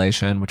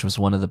population, which was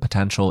one of the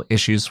potential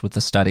issues with the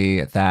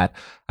study that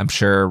I'm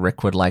sure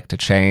Rick would like to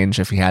change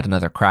if he had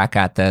another crack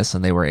at this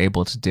and they were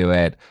able to do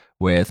it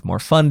with more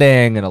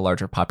funding and a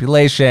larger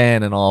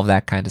population and all of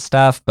that kind of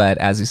stuff. But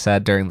as he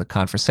said during the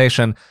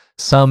conversation,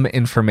 some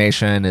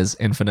information is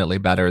infinitely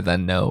better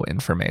than no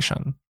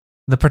information.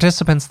 The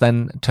participants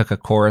then took a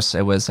course.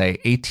 It was a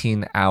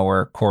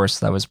 18-hour course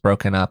that was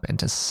broken up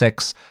into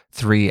 6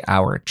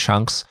 3-hour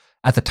chunks.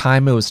 At the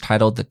time, it was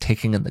titled the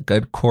Taking in the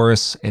Good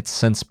course. It's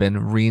since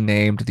been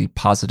renamed the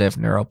Positive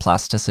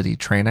Neuroplasticity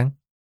Training.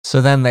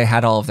 So then they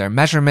had all of their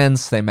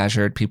measurements. They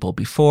measured people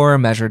before,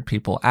 measured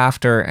people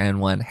after,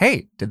 and went,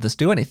 hey, did this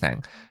do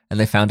anything? And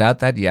they found out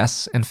that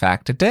yes, in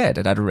fact, it did.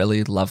 It had a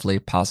really lovely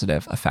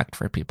positive effect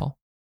for people.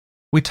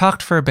 We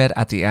talked for a bit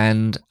at the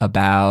end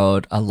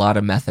about a lot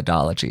of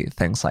methodology,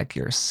 things like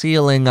your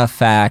ceiling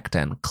effect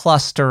and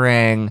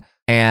clustering,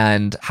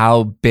 and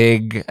how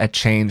big a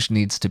change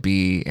needs to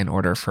be in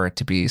order for it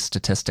to be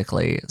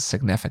statistically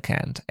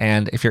significant.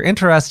 And if you're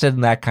interested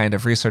in that kind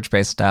of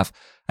research-based stuff,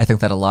 I think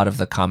that a lot of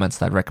the comments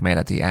that Rick made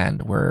at the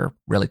end were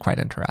really quite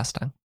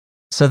interesting.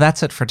 So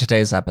that's it for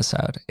today's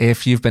episode.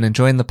 If you've been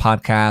enjoying the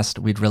podcast,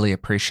 we'd really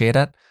appreciate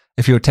it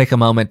if you would take a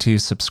moment to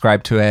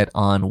subscribe to it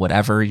on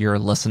whatever you're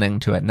listening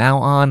to it now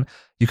on.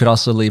 You could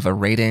also leave a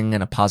rating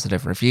and a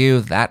positive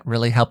review. That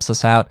really helps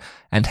us out.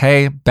 And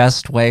hey,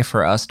 best way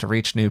for us to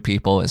reach new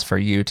people is for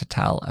you to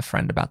tell a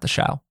friend about the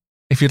show.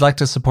 If you'd like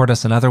to support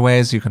us in other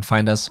ways, you can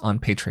find us on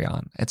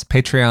Patreon. It's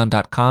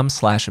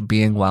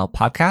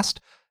patreon.com/beingwellpodcast.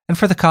 And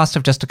for the cost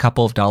of just a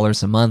couple of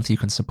dollars a month, you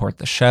can support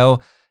the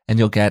show and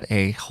you'll get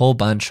a whole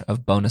bunch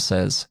of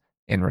bonuses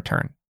in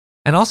return.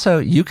 And also,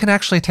 you can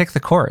actually take the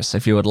course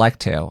if you would like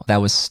to.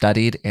 That was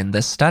studied in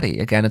this study.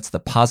 Again, it's the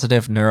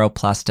Positive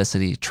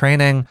Neuroplasticity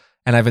Training,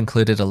 and I've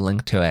included a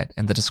link to it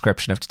in the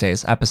description of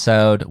today's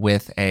episode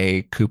with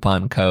a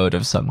coupon code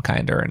of some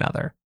kind or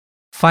another.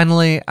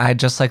 Finally, I'd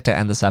just like to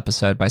end this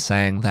episode by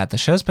saying that the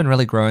show's been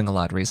really growing a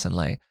lot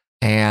recently,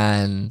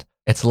 and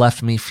it's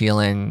left me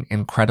feeling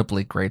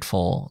incredibly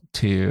grateful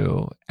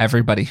to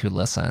everybody who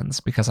listens,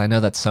 because I know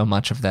that so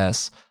much of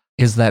this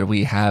is that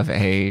we have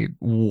a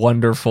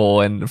wonderful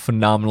and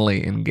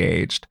phenomenally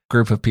engaged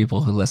group of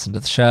people who listen to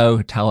the show,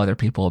 who tell other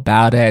people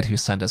about it, who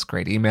send us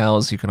great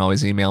emails. You can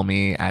always email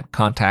me at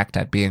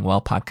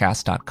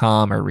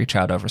contact@beingwellpodcast.com or reach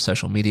out over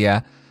social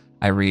media.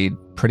 I read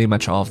pretty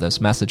much all of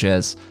those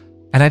messages.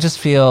 And I just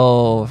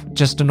feel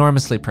just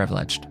enormously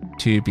privileged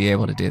to be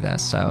able to do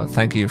this. So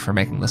thank you for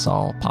making this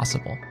all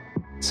possible.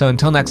 So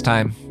until next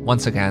time,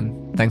 once again,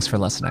 thanks for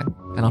listening,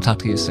 and I'll talk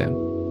to you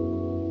soon.